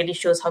think it really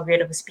shows how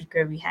great of a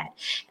speaker we had.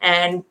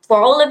 And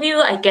for all of you,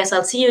 I guess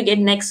I'll see you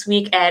again next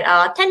week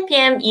at 10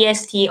 p.m.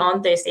 EST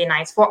on Thursday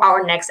nights for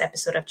our next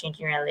episode of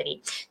Changing Reality.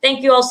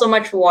 Thank you all so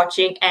much for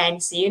watching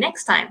and see you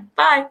next time.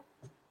 Bye.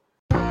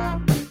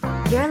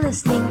 You're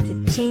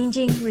listening to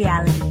Changing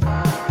Reality.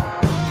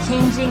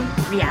 Changing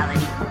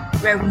Reality,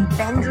 where we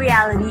bend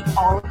reality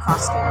all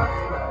across the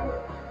world.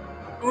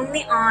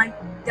 Only on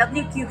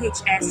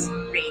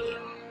WQHS Radio.